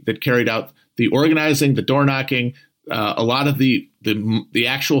bureaucracy that carried out the organizing, the door knocking, a lot of the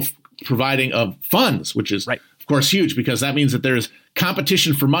actual providing of funds, which is, right, of course, huge, because that means that there's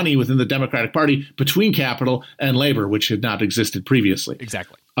competition for money within the Democratic Party between capital and labor, which had not existed previously.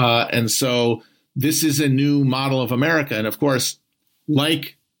 Exactly. And so this is a new model of America. And of course,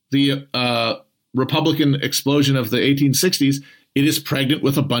 like the Republican explosion of the 1860s, it is pregnant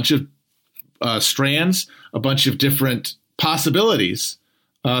with a bunch of strands, a bunch of different possibilities,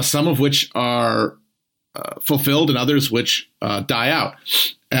 some of which are fulfilled and others which die out.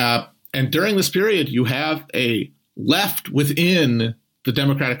 And during this period, you have a left within the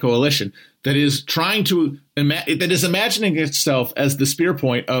Democratic coalition that is trying to that is imagining itself as the spear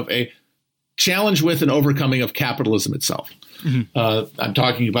point of a challenge with and overcoming of capitalism itself. Mm-hmm. I'm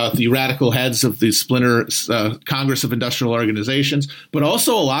talking about the radical heads of the splinter Congress of Industrial Organizations, but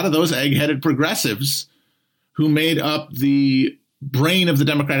also a lot of those egg-headed progressives who made up the brain of the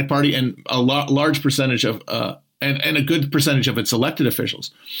Democratic Party and a large percentage of and a good percentage of its elected officials.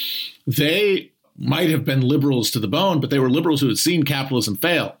 They might have been liberals to the bone, but they were liberals who had seen capitalism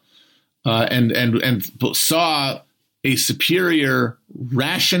fail and saw a superior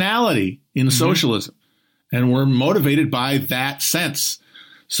rationality in socialism and were motivated by that sense.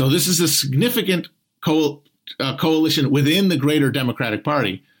 So this is a significant coalition within the greater Democratic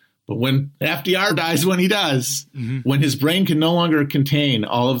Party. But when FDR dies when he does, when his brain can no longer contain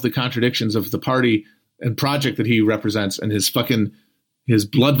all of the contradictions of the party and project that he represents and his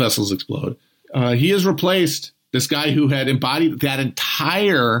blood vessels explode, he has replaced this guy who had embodied that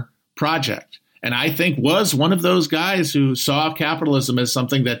entire project. And I think was one of those guys who saw capitalism as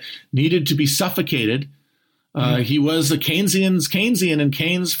something that needed to be suffocated. He was a Keynesian, and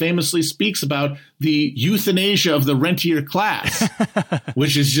Keynes famously speaks about the euthanasia of the rentier class,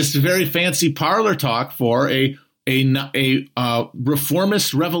 which is just a very fancy parlor talk for a a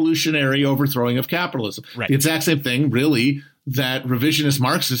reformist revolutionary overthrowing of capitalism. Right. The exact same thing, really, that revisionist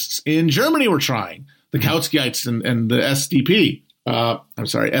Marxists in Germany were trying, the Kautskytes and the SPD.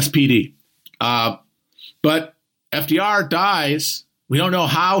 But FDR dies. We don't know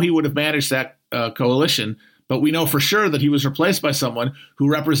how he would have managed that coalition, but we know for sure that he was replaced by someone who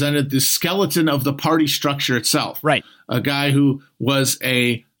represented the skeleton of the party structure itself. Right. A guy who was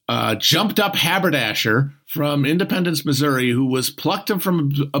a jumped up haberdasher from Independence, Missouri, who was plucked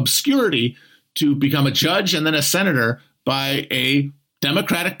from obscurity to become a judge and then a senator by a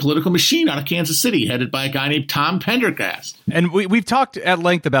Democratic political machine out of Kansas City, headed by a guy named Tom Pendergast. And we've talked at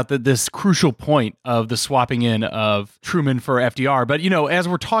length about this crucial point of the swapping in of Truman for FDR. But, as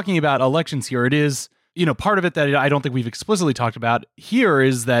we're talking about elections here, it is, part of it that I don't think we've explicitly talked about here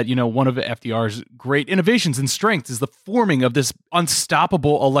is that, one of FDR's great innovations and strengths is the forming of this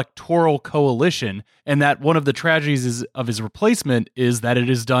unstoppable electoral coalition. And that one of the tragedies of his replacement is that it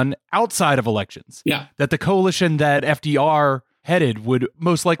is done outside of elections. Yeah. That the coalition that FDR headed would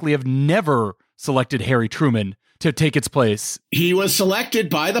most likely have never selected Harry Truman to take its place. He was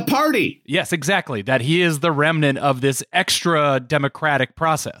selected by the party. Yes, exactly. That he is the remnant of this extra democratic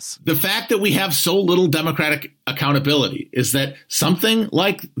process. The fact that we have so little democratic accountability is that something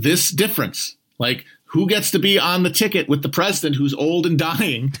like this difference, like who gets to be on the ticket with the president who's old and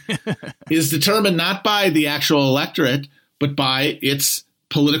dying, is determined not by the actual electorate, but by its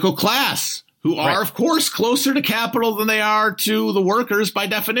political class, who are, of course, closer to capital than they are to the workers by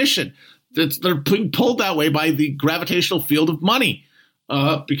definition. They're being pulled that way by the gravitational field of money,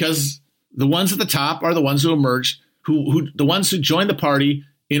 because the ones at the top are the ones who emerged, the ones who joined the party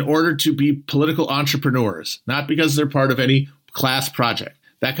in order to be political entrepreneurs, not because they're part of any class project.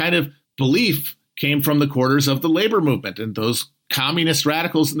 That kind of belief came from the quarters of the labor movement and those communist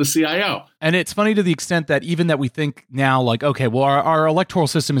radicals in the CIO. And it's funny to the extent that even that we think now, like, okay, well, our electoral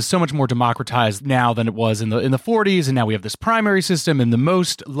system is so much more democratized now than it was in the 40s, and now we have this primary system and the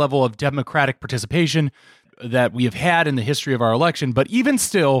most level of democratic participation that we have had in the history of our election. But even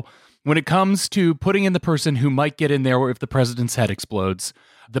still, when it comes to putting in the person who might get in there if the president's head explodes,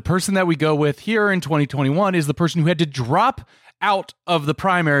 the person that we go with here in 2021 is the person who had to drop out of the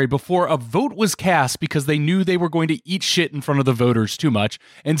primary before a vote was cast because they knew they were going to eat shit in front of the voters too much.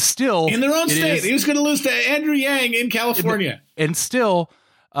 And still, in their own state, he was going to lose to Andrew Yang in California. And still,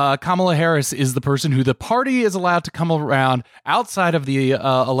 Kamala Harris is the person who the party is allowed to come around outside of the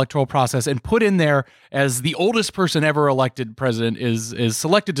electoral process and put in there as the oldest person ever elected president is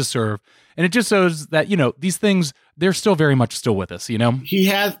selected to serve. And it just shows that, these things, they're still very much still with us, He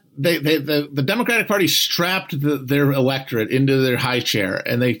has the Democratic Party strapped their electorate into their high chair,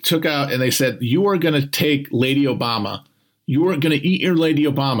 and they took out and they said, you are going to take Lady Obama. You are going to eat your Lady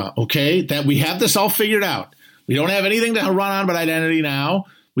Obama. OK, that we have this all figured out. We don't have anything to run on but identity now.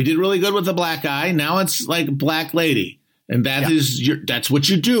 We did really good with the black guy. Now it's like Black Lady. And that's what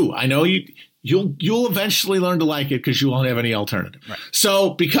you do. I know you'll eventually learn to like it because you won't have any alternative. Right.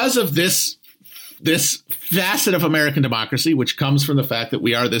 So because of this facet of American democracy, which comes from the fact that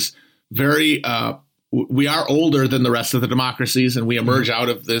we are this we are older than the rest of the democracies, and we emerge out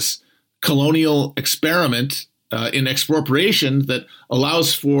of this colonial experiment in expropriation that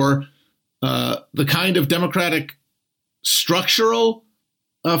allows for the kind of democratic structural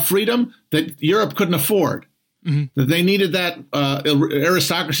freedom that Europe couldn't afford. Mm-hmm. That they needed that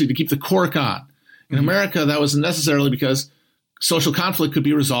aristocracy to keep the cork on. In America, that wasn't necessarily because social conflict could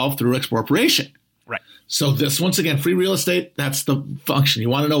be resolved through expropriation. Right. So this, once again, free real estate, that's the function. You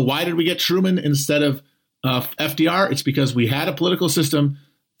want to know why did we get Truman instead of FDR? It's because we had a political system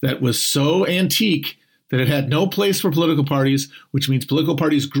that was so antique that it had no place for political parties, which means political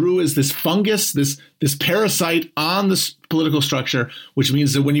parties grew as this fungus, this parasite on this political structure, which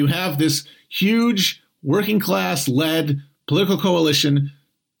means that when you have this huge working class led political coalition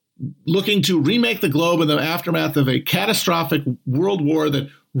looking to remake the globe in the aftermath of a catastrophic world war that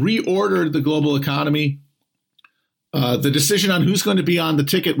reordered the global economy, the decision on who's going to be on the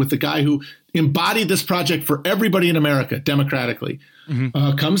ticket with the guy who embodied this project for everybody in America democratically,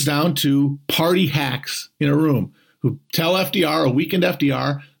 comes down to party hacks in a room who tell FDR, a weakened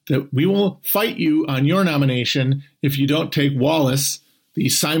FDR, that we will fight you on your nomination if you don't take Wallace, the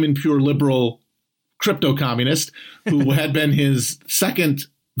Simon Pure liberal crypto communist, who had been his second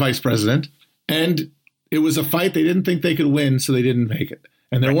vice president. And it was a fight they didn't think they could win, so they didn't make it.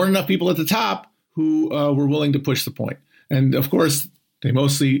 And there weren't enough people at the top who were willing to push the point. And of course, they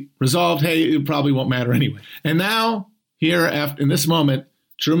mostly resolved, hey, it probably won't matter anyway. And now, here, in this moment,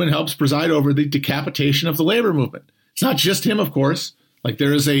 Truman helps preside over the decapitation of the labor movement. It's not just him, of course. Like,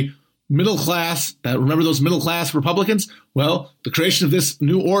 there is a middle class, remember those middle class Republicans? Well, the creation of this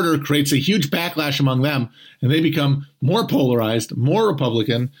new order creates a huge backlash among them, and they become more polarized, more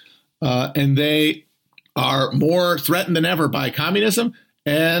Republican, and they are more threatened than ever by communism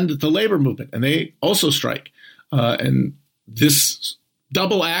and the labor movement, and they also strike. And this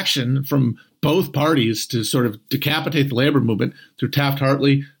double action from both parties to sort of decapitate the labor movement through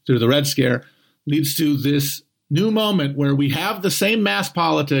Taft-Hartley, through the Red Scare, leads to this new moment where we have the same mass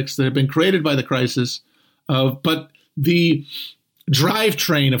politics that have been created by the crisis, but the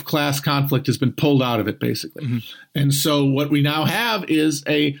drivetrain of class conflict has been pulled out of it, basically. Mm-hmm. And so what we now have is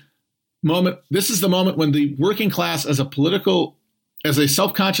a moment. This is the moment when the working class as a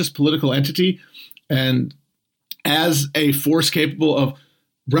self-conscious political entity and as a force capable of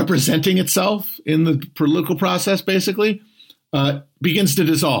representing itself in the political process, basically, begins to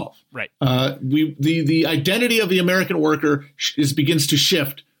dissolve. Right. The identity of the American worker begins to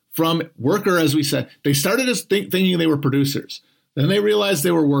shift from worker, as we said. They started as thinking they were producers. Then they realized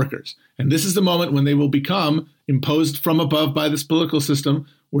they were workers. And this is the moment when they will become imposed from above by this political system,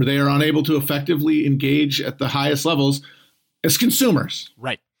 where they are unable to effectively engage at the highest levels as consumers.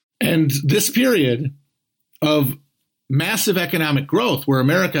 Right. And this period of massive economic growth, where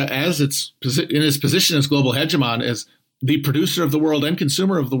America, as in its position as global hegemon, as the producer of the world and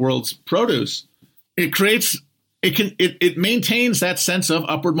consumer of the world's produce, it maintains that sense of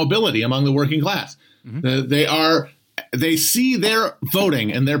upward mobility among the working class. Mm-hmm. They see their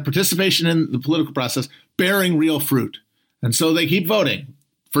voting and their participation in the political process bearing real fruit. And so they keep voting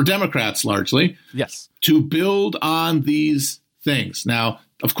for Democrats largely. Yes. To build on these things. Now,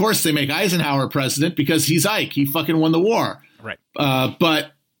 of course, they make Eisenhower president because he's Ike. He fucking won the war. Right.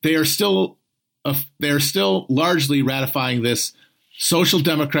 But they are still largely ratifying this social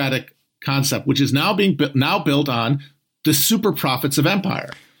democratic concept, which is now being built on the super profits of empire.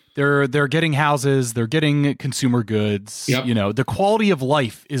 They're getting houses, they're getting consumer goods. Yep. You know, the quality of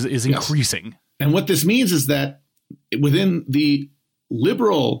life is increasing. And what this means is that within the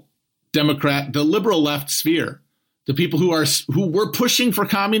liberal left sphere, the people who were pushing for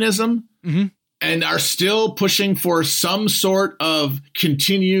communism mm-hmm. and are still pushing for some sort of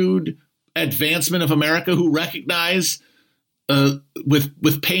continued advancement of America, who recognize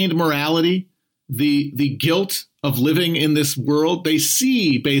with pained morality the guilt of living in this world. They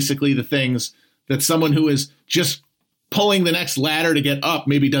see basically the things that someone who is just pulling the next ladder to get up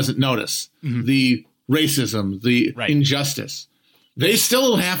maybe doesn't notice. Mm-hmm. The racism, the injustice. They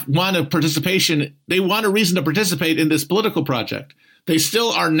still want a participation. They want a reason to participate in this political project. They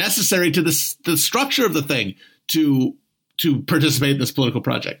still are necessary to the structure of the thing to participate in this political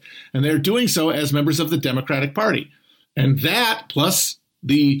project. And they're doing so as members of the Democratic Party. And that, plus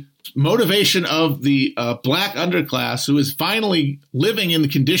the motivation of the black underclass, who is finally living in the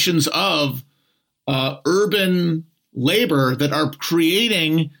conditions of urban labor that are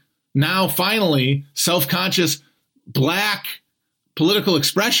creating now finally self-conscious black political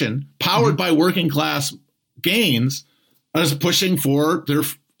expression powered by working class gains, is pushing for their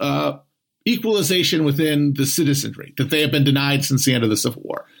equalization within the citizenry that they have been denied since the end of the Civil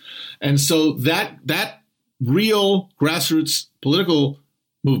War. And so that real grassroots political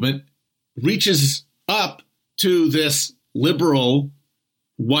movement reaches up to this liberal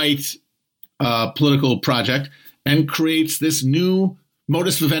white political project and creates this new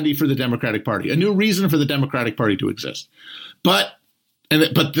modus vivendi for the Democratic Party, a new reason for the Democratic Party to exist. But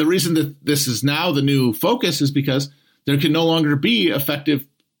the reason that this is now the new focus is because there can no longer be effective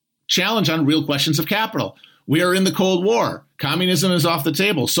challenge on real questions of capital. We are in the Cold War. Communism is off the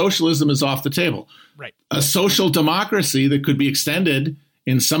table. Socialism is off the table. Right. A social democracy that could be extended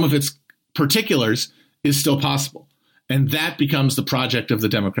in some of its particulars is still possible. And that becomes the project of the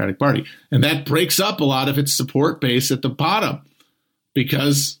Democratic Party. And that breaks up a lot of its support base at the bottom,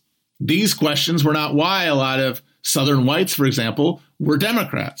 because these questions were not why a lot of Southern whites, for example, were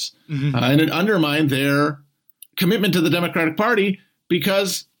Democrats. Mm-hmm. And it undermined their commitment to the Democratic Party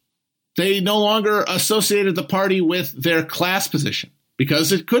because they no longer associated the party with their class position,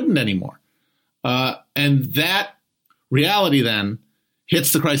 because it couldn't anymore. And that reality then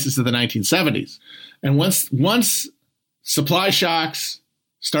hits the crisis of the 1970s. And once supply shocks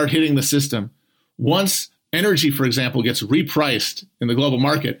start hitting the system, once energy, for example, gets repriced in the global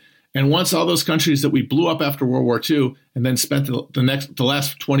market, and once all those countries that we blew up after World War II and then spent the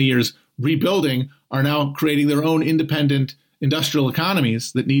last 20 years rebuilding are now creating their own independent industrial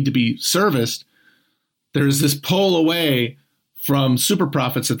economies that need to be serviced, there's this pull away from super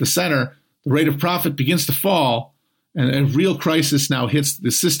profits at the center. The rate of profit begins to fall, and a real crisis now hits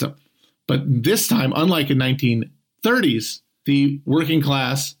the system. But this time, unlike in 1930s, the working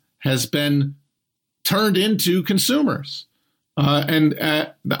class has been turned into consumers and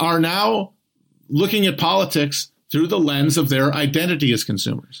are now looking at politics through the lens of their identity as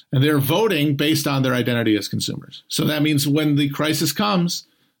consumers. And they're voting based on their identity as consumers. So that means when the crisis comes,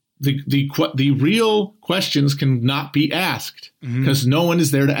 the real questions cannot be asked because no one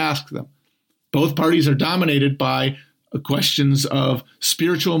is there to ask them. Both parties are dominated by questions of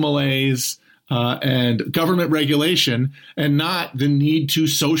spiritual malaise and government regulation, and not the need to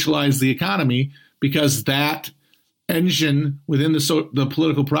socialize the economy, because that engine within the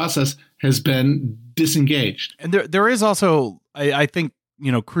political process has been disengaged. And there is also, I think,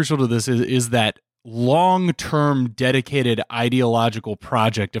 crucial to this is that long-term dedicated ideological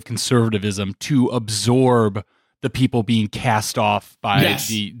project of conservatism to absorb the people being cast off by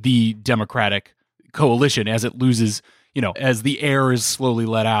the Democratic coalition as it loses, as the air is slowly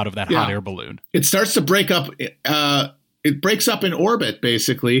let out of that hot air balloon. It starts to break up. It breaks up in orbit,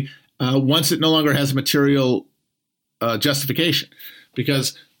 basically, once it no longer has material justification,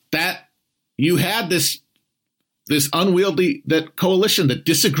 because that you had this unwieldy coalition that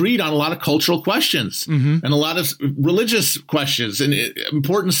disagreed on a lot of cultural questions and a lot of religious questions and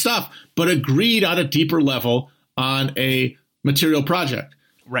important stuff, but agreed on a deeper level on a material project.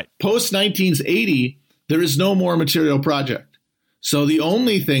 Right. Post 1980, there is no more material project. So the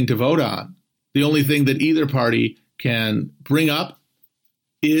only thing to vote on, the only thing that either party can bring up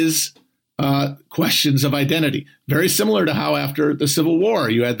is questions of identity. Very similar to how after the Civil War,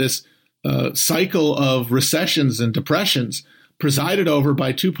 you had this cycle of recessions and depressions presided over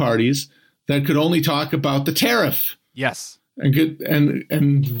by two parties that could only talk about the tariff. Yes. And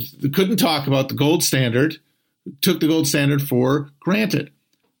couldn't talk about the gold standard, took the gold standard for granted.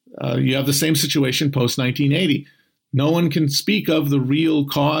 You have the same situation post 1980. No one can speak of the real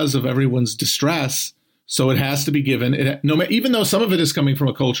cause of everyone's distress, so it has to be given. Even though some of it is coming from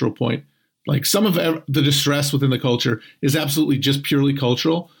a cultural point, like some of the distress within the culture is absolutely just purely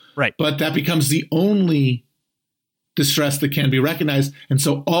cultural. Right. But that becomes the only distress that can be recognized. And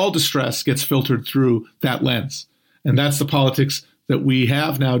so all distress gets filtered through that lens. And that's the politics that we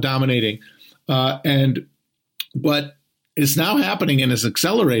have now dominating. And what is now happening and is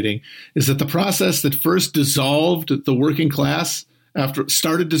accelerating is that the process that first dissolved the working class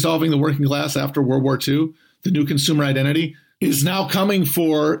started dissolving the working class after World War II, the new consumer identity, is now coming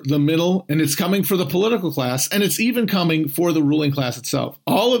for the middle, and it's coming for the political class, and it's even coming for the ruling class itself.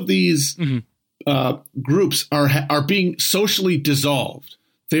 All of these groups are being socially dissolved.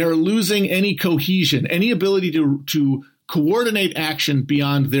 They are losing any cohesion, any ability to coordinate action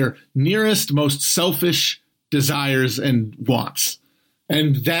beyond their nearest, most selfish desires and wants.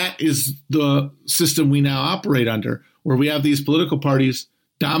 And that is the system we now operate under, where we have these political parties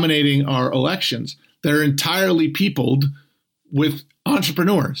dominating our elections that are entirely peopled with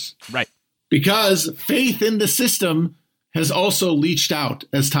entrepreneurs. Right. Because faith in the system has also leached out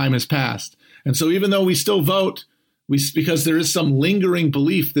as time has passed. And so even though we still vote, because there is some lingering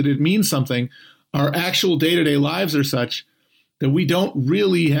belief that it means something, our actual day-to-day lives are such that we don't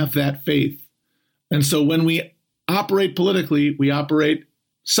really have that faith. And so when we operate politically, we operate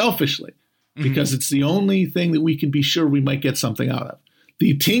selfishly because it's the only thing that we can be sure we might get something out of.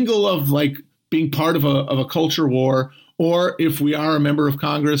 The tingle of like being part of a culture war, or if we are a member of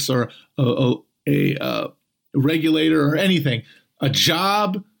Congress or a regulator or anything, a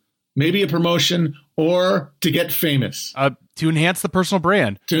job, maybe a promotion, or to get famous. To enhance the personal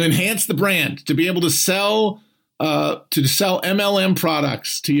brand. To enhance the brand, to be able to sell MLM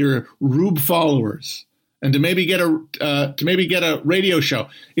products to your Rube followers, and to maybe get a radio show.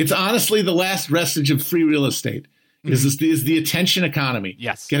 It's honestly the last vestige of free real estate. Is the attention economy.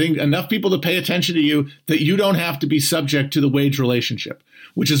 Yes. Getting enough people to pay attention to you that you don't have to be subject to the wage relationship,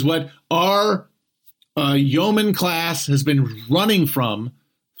 which is what our yeoman class has been running from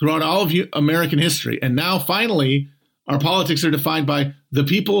throughout all of American history. And now finally, our politics are defined by the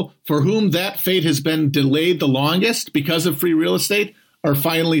people for whom that fate has been delayed the longest because of free real estate are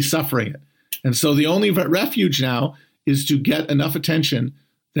finally suffering it. And so the only refuge now is to get enough attention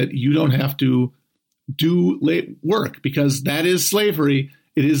that you don't have to do work, because that is slavery.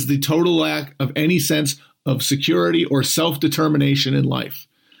 It is the total lack of any sense of security or self-determination in life.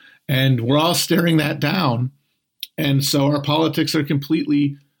 And we're all staring that down. And so our politics are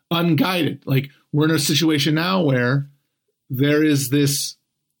completely unguided. Like, we're in a situation now where there is this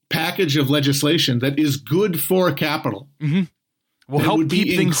package of legislation that is good for capital. Will help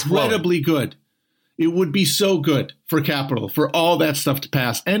keep things incredibly good. It would be so good for capital, for all that stuff to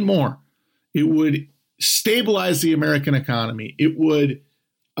pass and more. It would stabilize the American economy. It would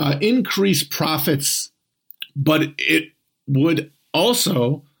increase profits, but it would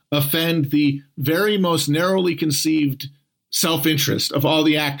also offend the very most narrowly conceived self-interest of all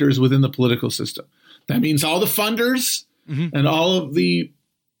the actors within the political system. That means all the funders and all of the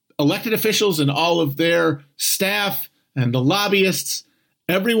elected officials and all of their staff and the lobbyists.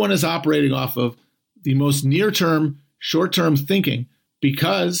 Everyone is operating off of the most near-term, short-term thinking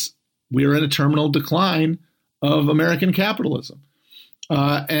because we are in a terminal decline of American capitalism.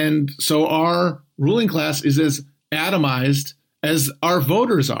 And so our ruling class is as atomized as our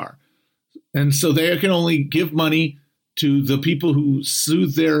voters are. And so they can only give money to the people who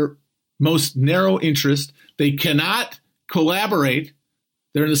soothe their most narrow interest. They cannot collaborate.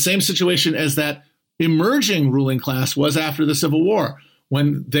 They're in the same situation as that emerging ruling class was after the Civil War,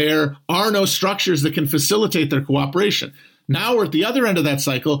 when there are no structures that can facilitate their cooperation. Now we're at the other end of that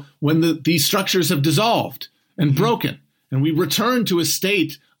cycle when these structures have dissolved and broken, and we return to a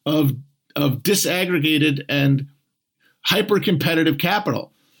state of disaggregated and hyper-competitive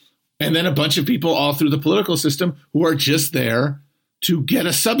capital. And then a bunch of people all through the political system who are just there to get a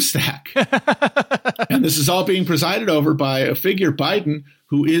Substack. And this is all being presided over by a figure, Biden,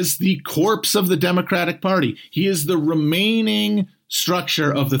 who is the corpse of the Democratic Party. He is the remaining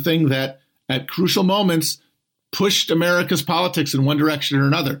structure of the thing that at crucial moments pushed America's politics in one direction or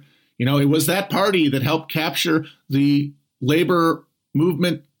another. You know, it was that party that helped capture the labor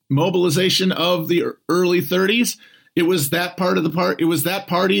movement mobilization of the early 30s. It was that It was that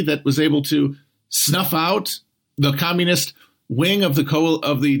party that was able to snuff out the communist wing of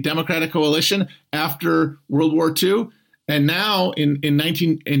the Democratic coalition after World War II. And now in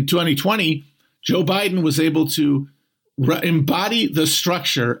 2020, Joe Biden was able to embody the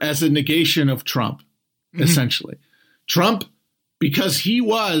structure as a negation of Trump, essentially. Trump, because he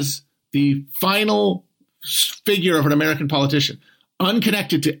was the final figure of an American politician,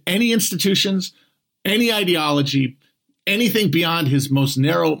 unconnected to any institutions, any ideology, anything beyond his most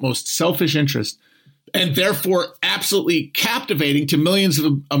narrow, most selfish interest, and therefore absolutely captivating to millions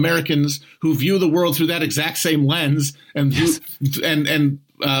of Americans who view the world through that exact same lens and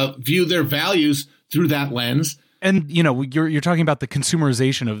view their values through that lens. And you know, you're talking about the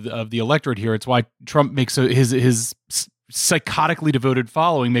consumerization of the electorate here. It's why Trump makes his psychotically devoted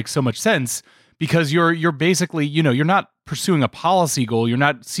following makes so much sense, because you're basically, you know, you're not pursuing a policy goal. You're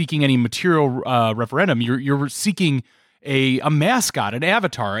not seeking any material referendum. You're seeking a mascot, an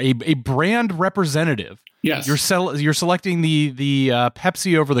avatar, a brand representative. Yes. You're selecting the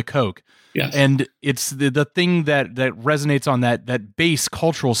Pepsi over the Coke. Yes. And it's the thing that resonates on that base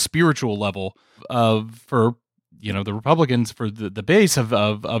cultural, spiritual level for, you know, the Republicans, for the base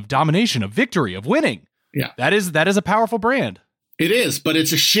of domination, of victory, of winning. Yeah. That is a powerful brand. It is, but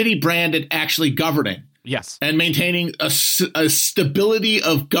it's a shitty brand at actually governing. Yes. And maintaining a stability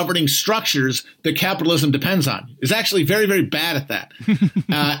of governing structures that capitalism depends on. Is actually very, very bad at that.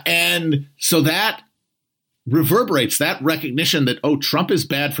 And so that reverberates, that recognition that, oh, Trump is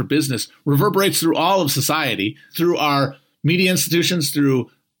bad for business, reverberates through all of society, through our media institutions,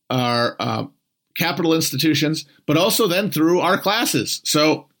 through our capital institutions, but also then through our classes.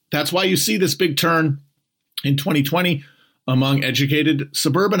 So that's why you see this big turn in 2020 among educated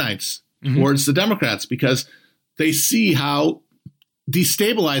suburbanites towards the Democrats, because they see how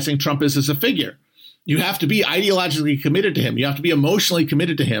destabilizing Trump is as a figure. You have to be ideologically committed to him. You have to be emotionally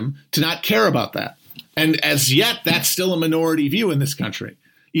committed to him to not care about that. And as yet, that's still a minority view in this country,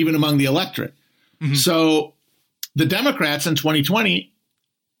 even among the electorate. So the Democrats in 2020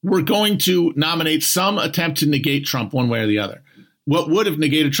 were going to nominate some attempt to negate Trump one way or the other. What would have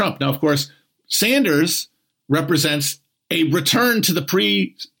negated Trump? Now, of course, Sanders represents a return to the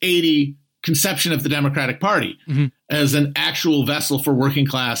pre-80 conception of the Democratic Party as an actual vessel for working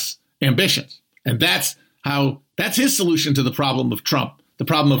class ambitions. And that's his solution to the problem of Trump, the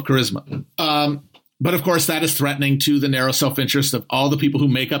problem of charisma. But of course, that is threatening to the narrow self-interest of all the people who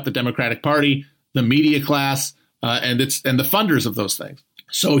make up the Democratic Party, the media class, and the funders of those things.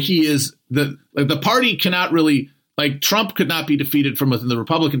 So he is the party cannot really, like, Trump could not be defeated from within the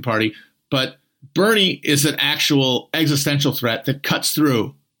Republican Party, but Bernie is an actual existential threat that cuts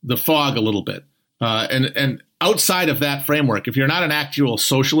through the fog a little bit. And outside of that framework, if you're not an actual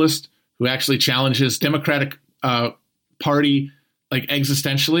socialist who actually challenges Democratic Party, like,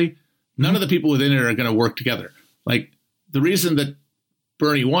 existentially, none of the people within it are going to work together. Like, the reason that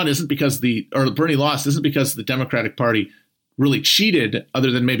Bernie won isn't because Bernie lost isn't because the Democratic Party really cheated,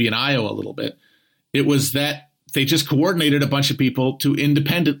 other than maybe in Iowa a little bit. It was that they just coordinated a bunch of people to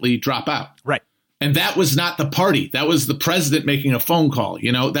independently drop out. Right. And that was not the party. That was the president making a phone call.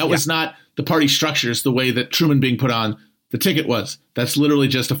 You know, that was not the party structures the way that Truman being put on the ticket was. That's literally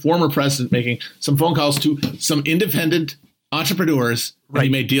just a former president making some phone calls to some independent entrepreneurs, and he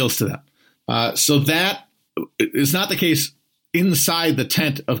made deals to them. So that is not the case inside the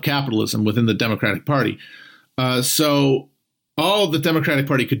tent of capitalism within the Democratic Party. So all the Democratic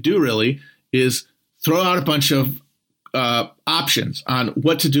Party could do really is throw out a bunch of options on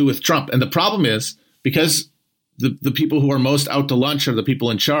what to do with Trump. And the problem is, because the people who are most out to lunch are the people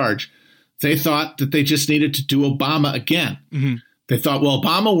in charge, they thought that they just needed to do Obama again. Mm-hmm. They thought, well,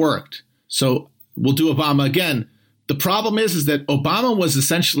 Obama worked, so we'll do Obama again. The problem is that Obama was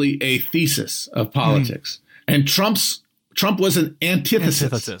essentially a thesis of politics, and Trump was an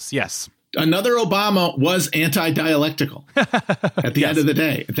antithesis. Yes. Another Obama was anti-dialectical at the end of the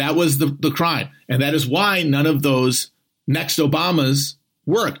day. That was the crime. And that is why none of those next Obamas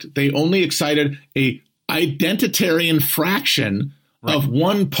worked. They only excited a identitarian fraction of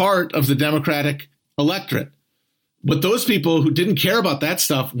one part of the Democratic electorate. What those people who didn't care about that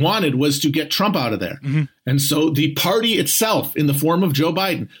stuff wanted was to get Trump out of there. Mm-hmm. And so the party itself, in the form of Joe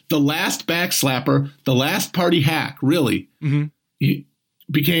Biden, the last backslapper, the last party hack, really, he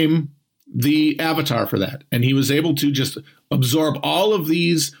became the avatar for that. And he was able to just absorb all of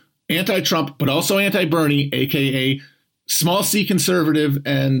these anti-Trump, but also anti-Bernie, a.k.a. small c conservative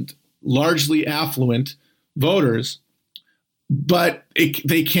and largely affluent voters. But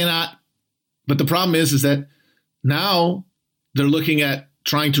they cannot. But the problem is that now they're looking at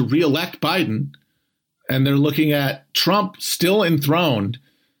trying to reelect Biden, and they're looking at Trump still enthroned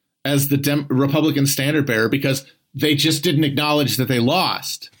as the Republican standard bearer because they just didn't acknowledge that they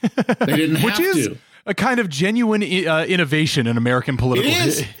lost. They didn't have to. Which is a kind of genuine innovation in American political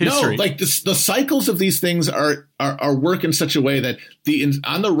history. No, like the cycles of these things are work in such a way that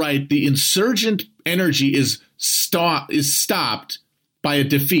on the right, the insurgent energy is stopped by a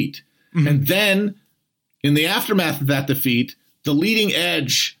defeat. Mm-hmm. And then in the aftermath of that defeat, the leading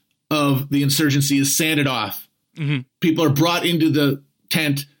edge of the insurgency is sanded off. Mm-hmm. People are brought into the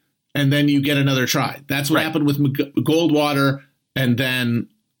tent, and then you get another try. That's what happened with Goldwater and then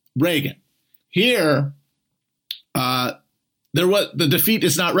Reagan. Here, the defeat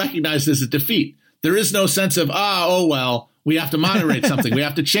is not recognized as a defeat. There is no sense of, we have to moderate something. We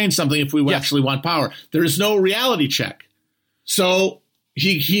have to change something if we actually want power. There is no reality check. So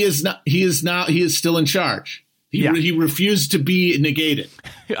he is still in charge. He refused to be negated.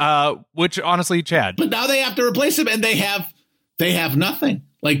 Which honestly, Chad. But now they have to replace him, and they have nothing.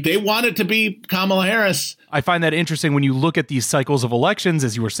 Like, they want it to be Kamala Harris. I find that interesting when you look at these cycles of elections,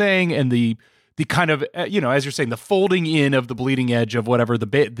 as you were saying, and the kind of, as you're saying, the folding in of the bleeding edge of whatever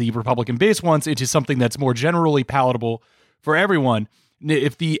the Republican base wants into something that's more generally palatable for everyone.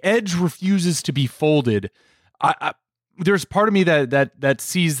 If the edge refuses to be folded, there's part of me that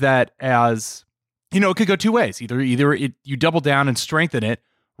sees that as, it could go two ways. Either you double down and strengthen it,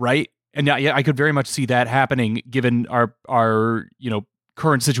 right? And I could very much see that happening given our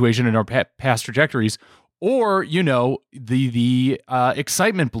current situation and our past trajectories, or the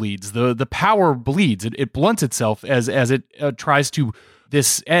excitement bleeds, the power bleeds. It blunts itself as it tries to,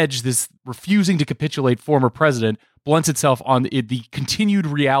 this edge, this refusing to capitulate former president blunts itself on the continued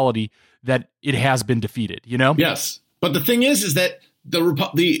reality that it has been defeated. Yes, but the thing is that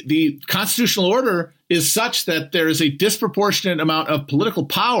the constitutional order is such that there is a disproportionate amount of political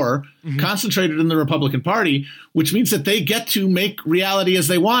power concentrated in the Republican Party, which means that they get to make reality as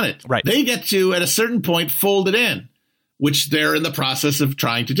they want it. Right. They get to, at a certain point, fold it in, which they're in the process of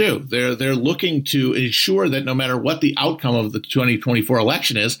trying to do. They're looking to ensure that no matter what the outcome of the 2024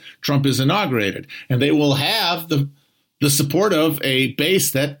 election is, Trump is inaugurated, and they will have the support of a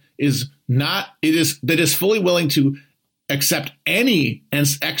base that is fully willing to accept any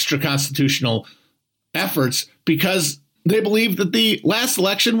extra constitutional efforts because they believe that the last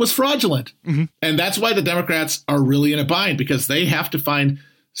election was fraudulent. Mm-hmm. And that's why the Democrats are really in a bind, because they have to find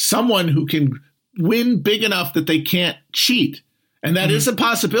someone who can win big enough that they can't cheat. And that is a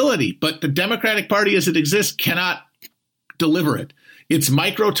possibility, but the Democratic Party as it exists cannot deliver it. Its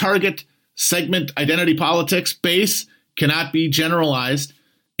micro-target segment identity politics base cannot be generalized.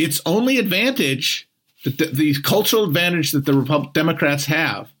 Its only advantage, the cultural advantage that the Democrats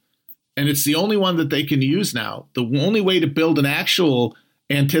have, and it's the only one that they can use now, the only way to build an actual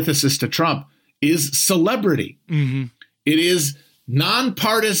antithesis to Trump is celebrity. Mm-hmm. It is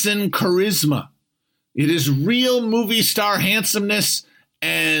nonpartisan charisma. It is real movie star handsomeness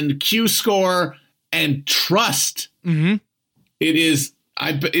and Q score and trust. Mm-hmm. It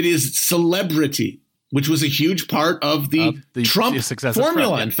is celebrity, which was a huge part of the Trump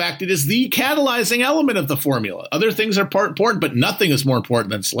formula. Trump. In fact, it is the catalyzing element of the formula. Other things are important, but nothing is more important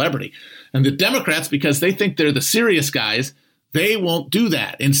than celebrity. And the Democrats, because they think they're the serious guys, they won't do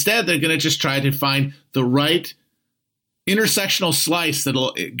that. Instead, they're going to just try to find the right intersectional slice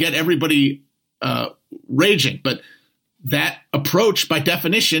that'll get everybody raging. But that approach, by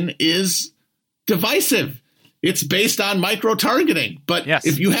definition, is divisive. It's based on micro-targeting. But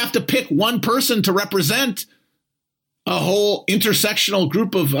if you have to pick one person to represent a whole intersectional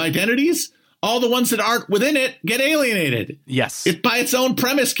group of identities, all the ones that aren't within it get alienated. Yes. It by its own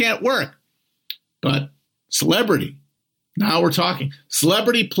premise can't work. But celebrity, now we're talking.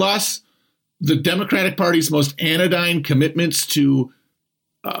 Celebrity plus the Democratic Party's most anodyne commitments to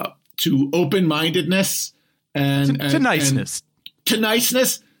open-mindedness and to niceness. To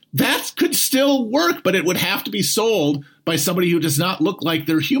niceness, that could still work, but it would have to be sold by somebody who does not look like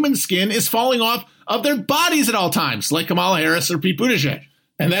their human skin is falling off of their bodies at all times, like Kamala Harris or Pete Buttigieg.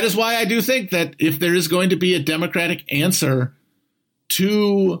 And that is why I do think that if there is going to be a Democratic answer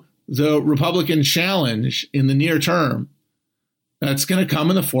to the Republican challenge in the near term, that's going to come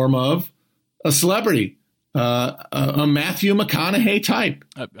in the form of a celebrity, a Matthew McConaughey type.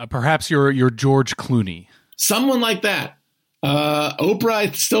 Perhaps your George Clooney. Someone like that. Oprah,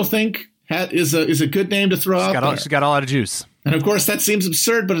 I still think, is a good name to throw out. She's got a lot of juice. And of course, that seems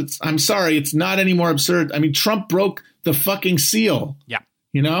absurd, but I'm sorry, it's not any more absurd. I mean, Trump broke the fucking seal. Yeah.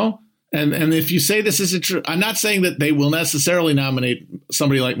 You know? And if you say this isn't true, I'm not saying that they will necessarily nominate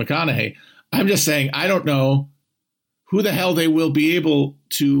somebody like McConaughey. I'm just saying I don't know who the hell they will be able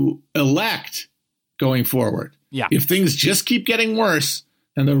to elect going forward. Yeah. If things just keep getting worse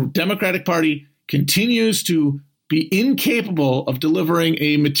and the Democratic Party continues to be incapable of delivering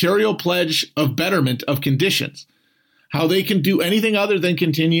a material pledge of betterment of conditions, how they can do anything other than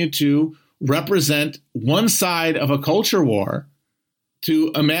continue to represent one side of a culture war,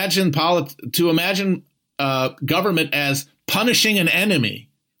 to imagine government as punishing an enemy.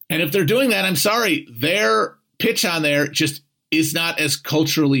 And if they're doing that, I'm sorry, their pitch on there just is not as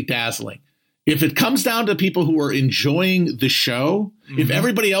culturally dazzling. If it comes down to people who are enjoying the show, if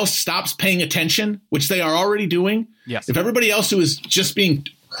everybody else stops paying attention, which they are already doing, if everybody else who is just being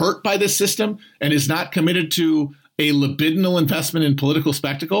hurt by this system and is not committed to a libidinal investment in political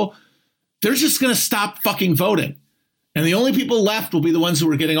spectacle, they're just going to stop fucking voting. And the only people left will be the ones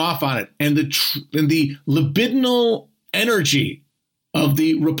who are getting off on it. And the libidinal energy of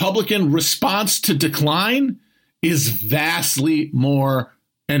the Republican response to decline is vastly more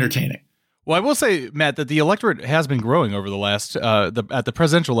entertaining. Well, I will say, Matt, that the electorate has been growing over the last, at the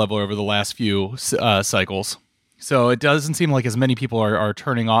presidential level over the last few cycles. So it doesn't seem like as many people are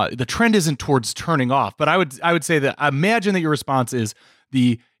turning off. The trend isn't towards turning off, but I would say that I imagine that your response is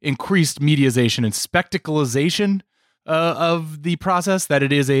the increased mediazation and spectacleization of the process, that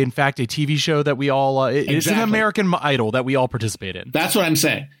it is in fact a TV show that we all it's an American Idol that we all participate in. That's what I'm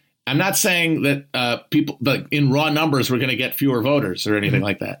saying. I'm not saying that people, like in raw numbers, we're going to get fewer voters or anything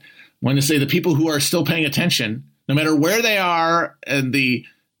like that. I'm going to say the people who are still paying attention, no matter where they are in the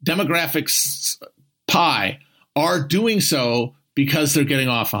demographics pie, are doing so because they're getting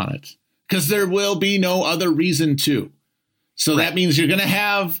off on it, because there will be no other reason to. So that means you're going to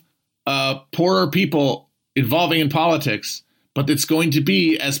have poorer people involving in politics, but it's going to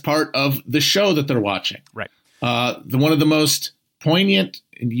be as part of the show that they're watching. Right. One of the most poignant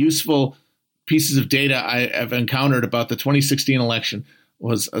and useful pieces of data I have encountered about the 2016 election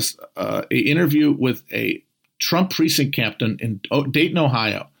was an interview with a Trump precinct captain in Dayton,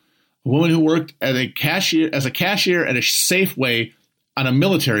 Ohio, a woman who worked as a cashier at a Safeway on a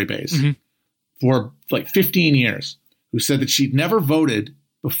military base for like 15 years, who said that she'd never voted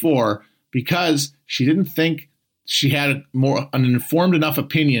before because she didn't think she had an informed enough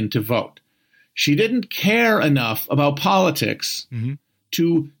opinion to vote. She didn't care enough about politics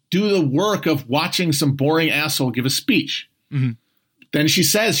to do the work of watching some boring asshole give a speech. Then she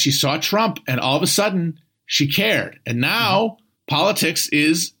says she saw Trump and all of a sudden she cared. And now politics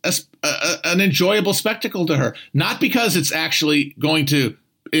is an enjoyable spectacle to her, not because it's actually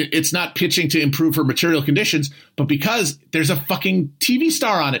it's not pitching to improve her material conditions, but because there's a fucking TV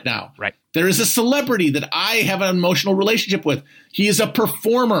star on it now. Right. There is a celebrity that I have an emotional relationship with. He is a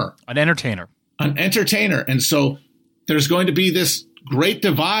performer. An entertainer. And so there's going to be this great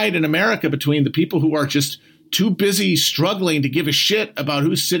divide in America between the people who are just too busy struggling to give a shit about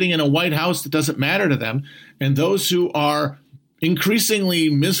who's sitting in a White House that doesn't matter to them, and those who are increasingly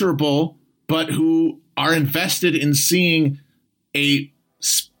miserable, but who are invested in seeing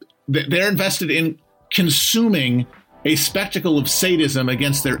they're invested in consuming a spectacle of sadism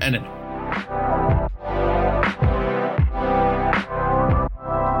against their enemy.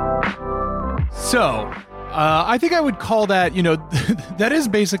 So, I think I would call that, that is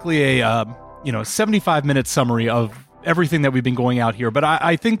basically a, 75-minute summary of everything that we've been going out here. But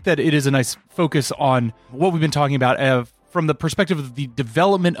I think that it is a nice focus on what we've been talking about from the perspective of the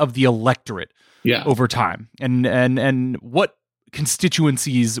development of the electorate over time, and what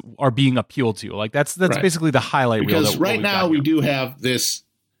constituencies are being appealed to. Like that's right. Basically the highlight reel. Because right now we do have this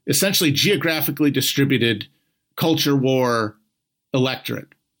essentially geographically distributed culture war electorate.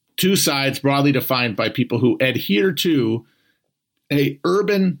 Two sides broadly defined by people who adhere to a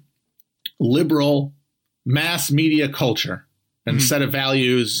urban, liberal, mass media culture and set of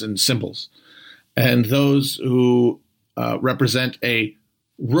values and symbols. And those who represent a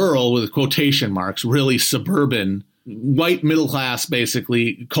rural, with quotation marks, really suburban, white middle class,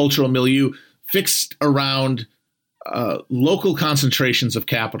 basically, cultural milieu fixed around local concentrations of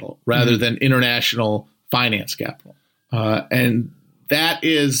capital rather than international finance capital. And that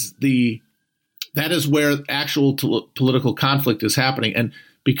is where actual political conflict is happening. And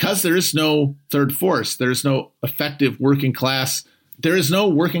because there is no third force, there is no effective working class, there is no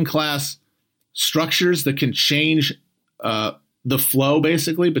working class structures that can change the flow,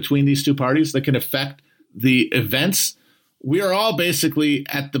 basically, between these two parties that can affect the events. We are all basically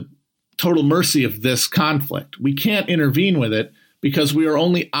at the total mercy of this conflict. We can't intervene with it because we are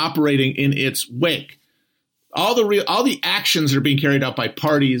only operating in its wake. All the actions are being carried out by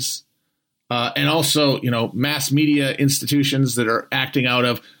parties and also, mass media institutions that are acting out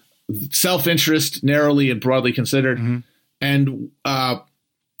of self-interest, narrowly and broadly considered. And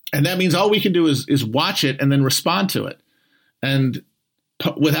that means all we can do is watch it and then respond to it. And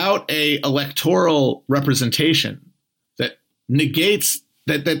without a electoral representation that negates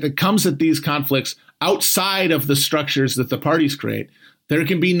that comes at these conflicts outside of the structures that the parties create, there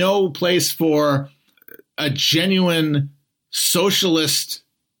can be no place for a genuine socialist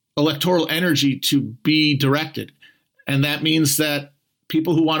electoral energy to be directed. And that means that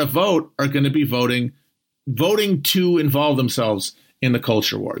people who want to vote are going to be voting to involve themselves in the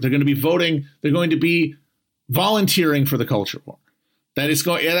culture war. They're going to be volunteering for the culture war. That is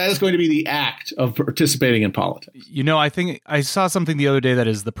going to be the act of participating in politics. I think I saw something the other day that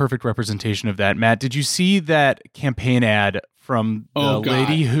is the perfect representation of that. Matt, did you see that campaign ad from the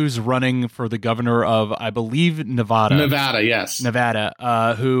lady who's running for the governor of, I believe, Nevada? Nevada, yes.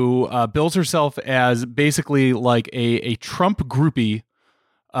 Nevada, who bills herself as basically like a Trump groupie,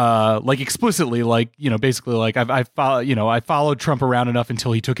 like explicitly, like, basically like I followed Trump around enough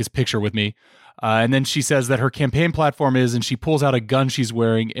until he took his picture with me. And then she says that her campaign platform is, and she pulls out a gun she's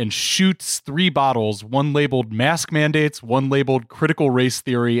wearing and shoots 3 bottles, one labeled mask mandates, one labeled critical race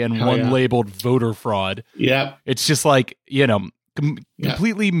theory, and one labeled voter fraud. Yeah. It's just like,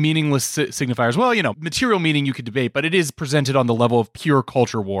 completely meaningless signifiers. Well, material meaning you could debate, but it is presented on the level of pure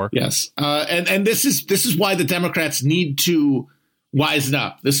culture war. Yes. And this is why the Democrats need to wisen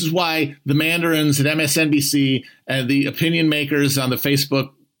up. This is why the mandarins at MSNBC and the opinion makers on the Facebook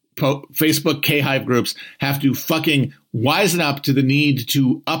K-Hive groups have to fucking wisen up to the need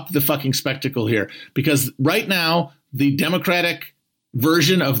to up the fucking spectacle here. Because right now, the Democratic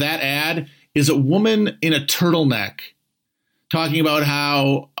version of that ad is a woman in a turtleneck talking about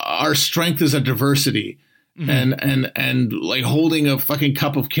how our strength is a diversity and like holding a fucking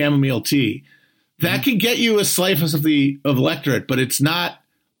cup of chamomile tea. That can get you a slice of the electorate, but it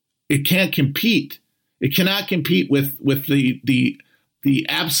can't compete. It cannot compete with the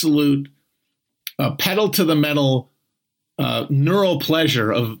absolute pedal to the metal neural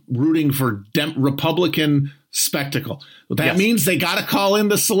pleasure of rooting for Republican spectacle. That means they got to call in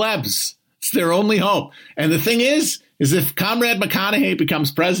the celebs. It's their only hope. And the thing is if Comrade McConaughey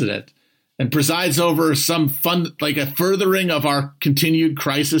becomes president and presides over some like a furthering of our continued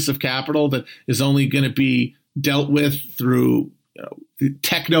crisis of capital that is only going to be dealt with through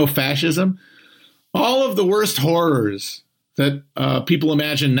techno-fascism, all of the worst horrors that people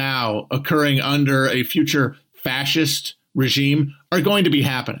imagine now occurring under a future fascist regime are going to be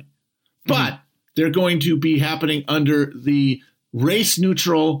happening. But they're going to be happening under the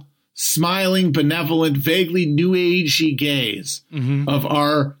race-neutral, smiling, benevolent, vaguely new agey gaze of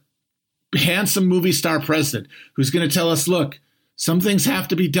our handsome movie star president, who's going to tell us, look, some things have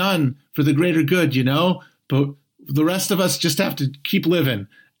to be done for the greater good, but the rest of us just have to keep living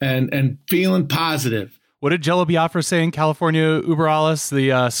and feeling positive. What did Jello Biafra say in California Uber Alles,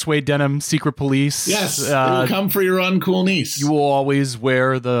 the suede denim secret police? Yes, it will come for your uncool niece. You will always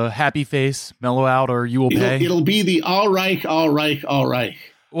wear the happy face, mellow out, or you will pay. It'll be the all right, all right, all right.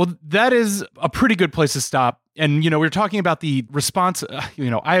 Well, that is a pretty good place to stop. And, we're talking about the response.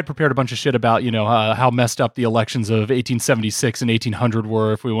 I had prepared a bunch of shit about, how messed up the elections of 1876 and 1800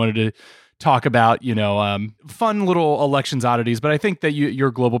 were if we wanted to talk about, fun little elections oddities. But I think that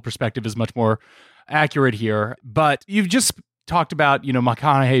your global perspective is much more accurate here. But you've just talked about,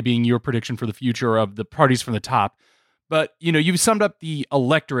 McConaughey being your prediction for the future of the parties from the top. But, you've summed up the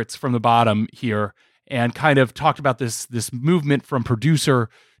electorates from the bottom here and kind of talked about this movement from producer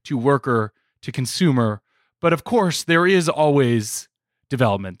to worker to consumer. But of course, there is always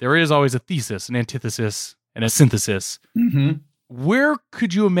development. There is always a thesis, an antithesis, and a synthesis. Mm-hmm. Where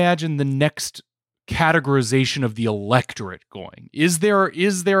could you imagine the next categorization of the electorate going? Is there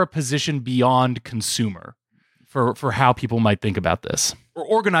a position beyond consumer for how people might think about this or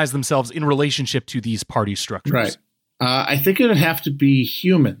organize themselves in relationship to these party structures? Right. I think it would have to be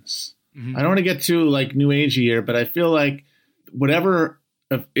humans. Mm-hmm. I don't want to get too new agey here, but I feel like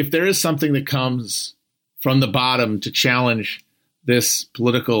if there is something that comes from the bottom to challenge this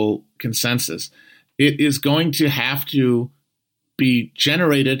political consensus, it is going to have to be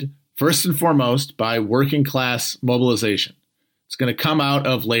generated first and foremost by working class mobilization. It's going to come out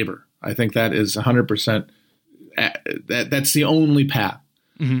of labor. I think that is 100%. That's the only path.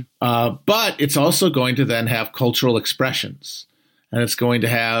 Mm-hmm. But it's also going to then have cultural expressions, and it's going to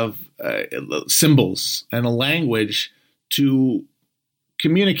have symbols and a language to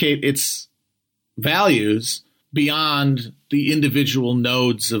communicate its values beyond the individual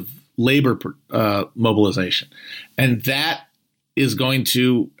nodes of labor mobilization. And that is going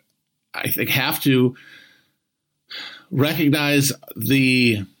to, I think, have to recognize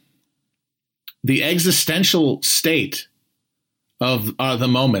the existential state of the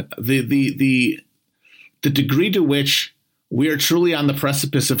moment, the degree to which we are truly on the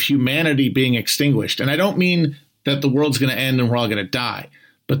precipice of humanity being extinguished. And I don't mean that the world's going to end and we're all going to die,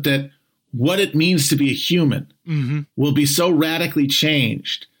 but that what it means to be a human Mm-hmm. will be so radically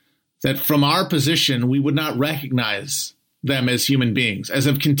changed that from our position, we would not recognize them as human beings, as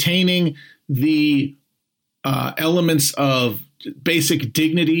of containing the elements of basic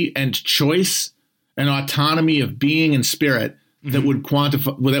dignity and choice and autonomy of being and spirit that would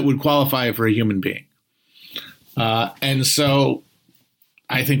qualify for a human being. And so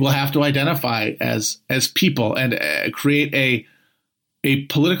I think we'll have to identify as people and create a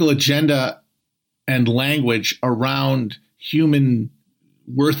political agenda and language around human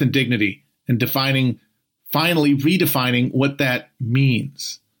worth and dignity, and finally redefining what that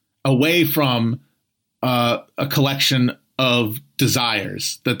means, away from a collection of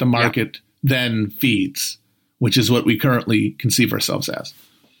desires that the market then feeds, which is what we currently conceive ourselves as.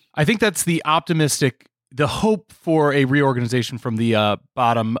 I think that's the hope for a reorganization from the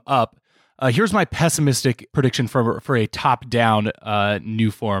bottom up. Here's my pessimistic prediction for a top-down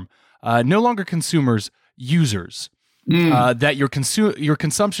new form. No longer consumers, users. That your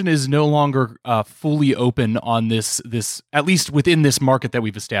consumption is no longer fully open on this at least within this market that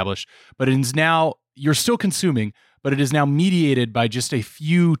we've established, but it is now, you're still consuming, but it is now mediated by just a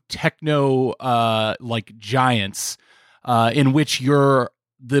few techno giants in which your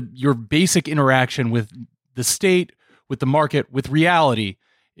basic interaction with the state, with the market, with reality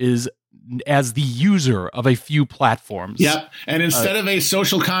is as the user of a few platforms. Yep. And instead of a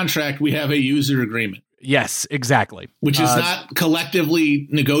social contract, we have a user agreement. Yes, exactly. Which is not collectively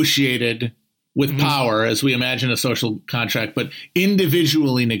negotiated with power, as we imagine a social contract, but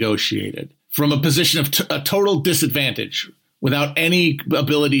individually negotiated from a position of a total disadvantage, without any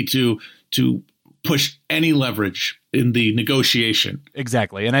ability to push any leverage in the negotiation.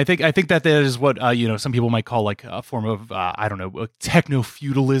 Exactly. And I think that is what some people might call like a form of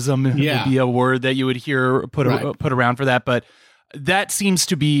techno-feudalism would be a word that you would hear put around for that, but that seems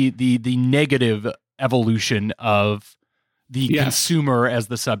to be the negative evolution of the consumer as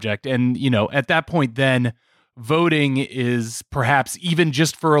the subject. And at that point then voting is perhaps even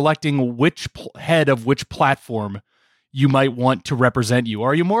just for electing which head of which platform you might want to represent you.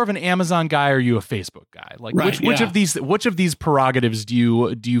 Are you more of an Amazon guy or are you a Facebook guy? Like which of these prerogatives do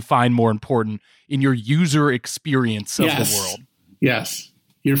you find more important in your user experience of the world? Yes.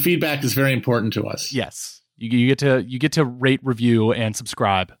 Your feedback is very important to us. Yes. You get to rate, review, and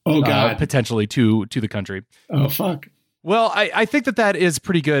subscribe. Oh God. Potentially to the country. Oh fuck. Well, I think that is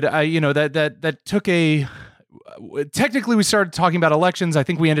pretty good. That took a. Technically, we started talking about elections. I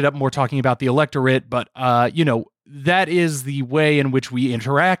think we ended up more talking about the electorate, but that is the way in which we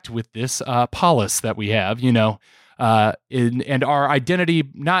interact with this polis that we have. And our identity,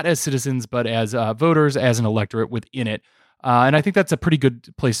 not as citizens, but as voters, as an electorate within it. And I think that's a pretty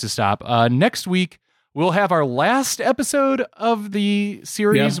good place to stop. Next week, we'll have our last episode of the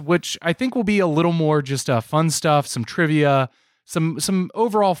series, which I think will be a little more just fun stuff, some trivia, some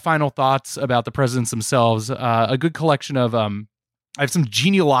overall final thoughts about the presidents themselves, a good collection of I have some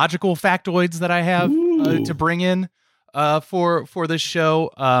genealogical factoids that I have to bring in for this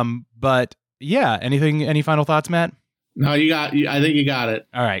show. But Yeah. Any final thoughts, Matt? No, I think you got it.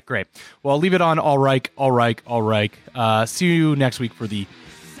 All right, great. Well, I'll leave it on all right. See you next week for the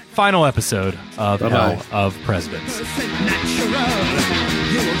final episode of Bye-bye. Hell of Presidents. Natural,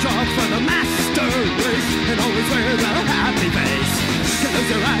 you will jog for the master race and always wear the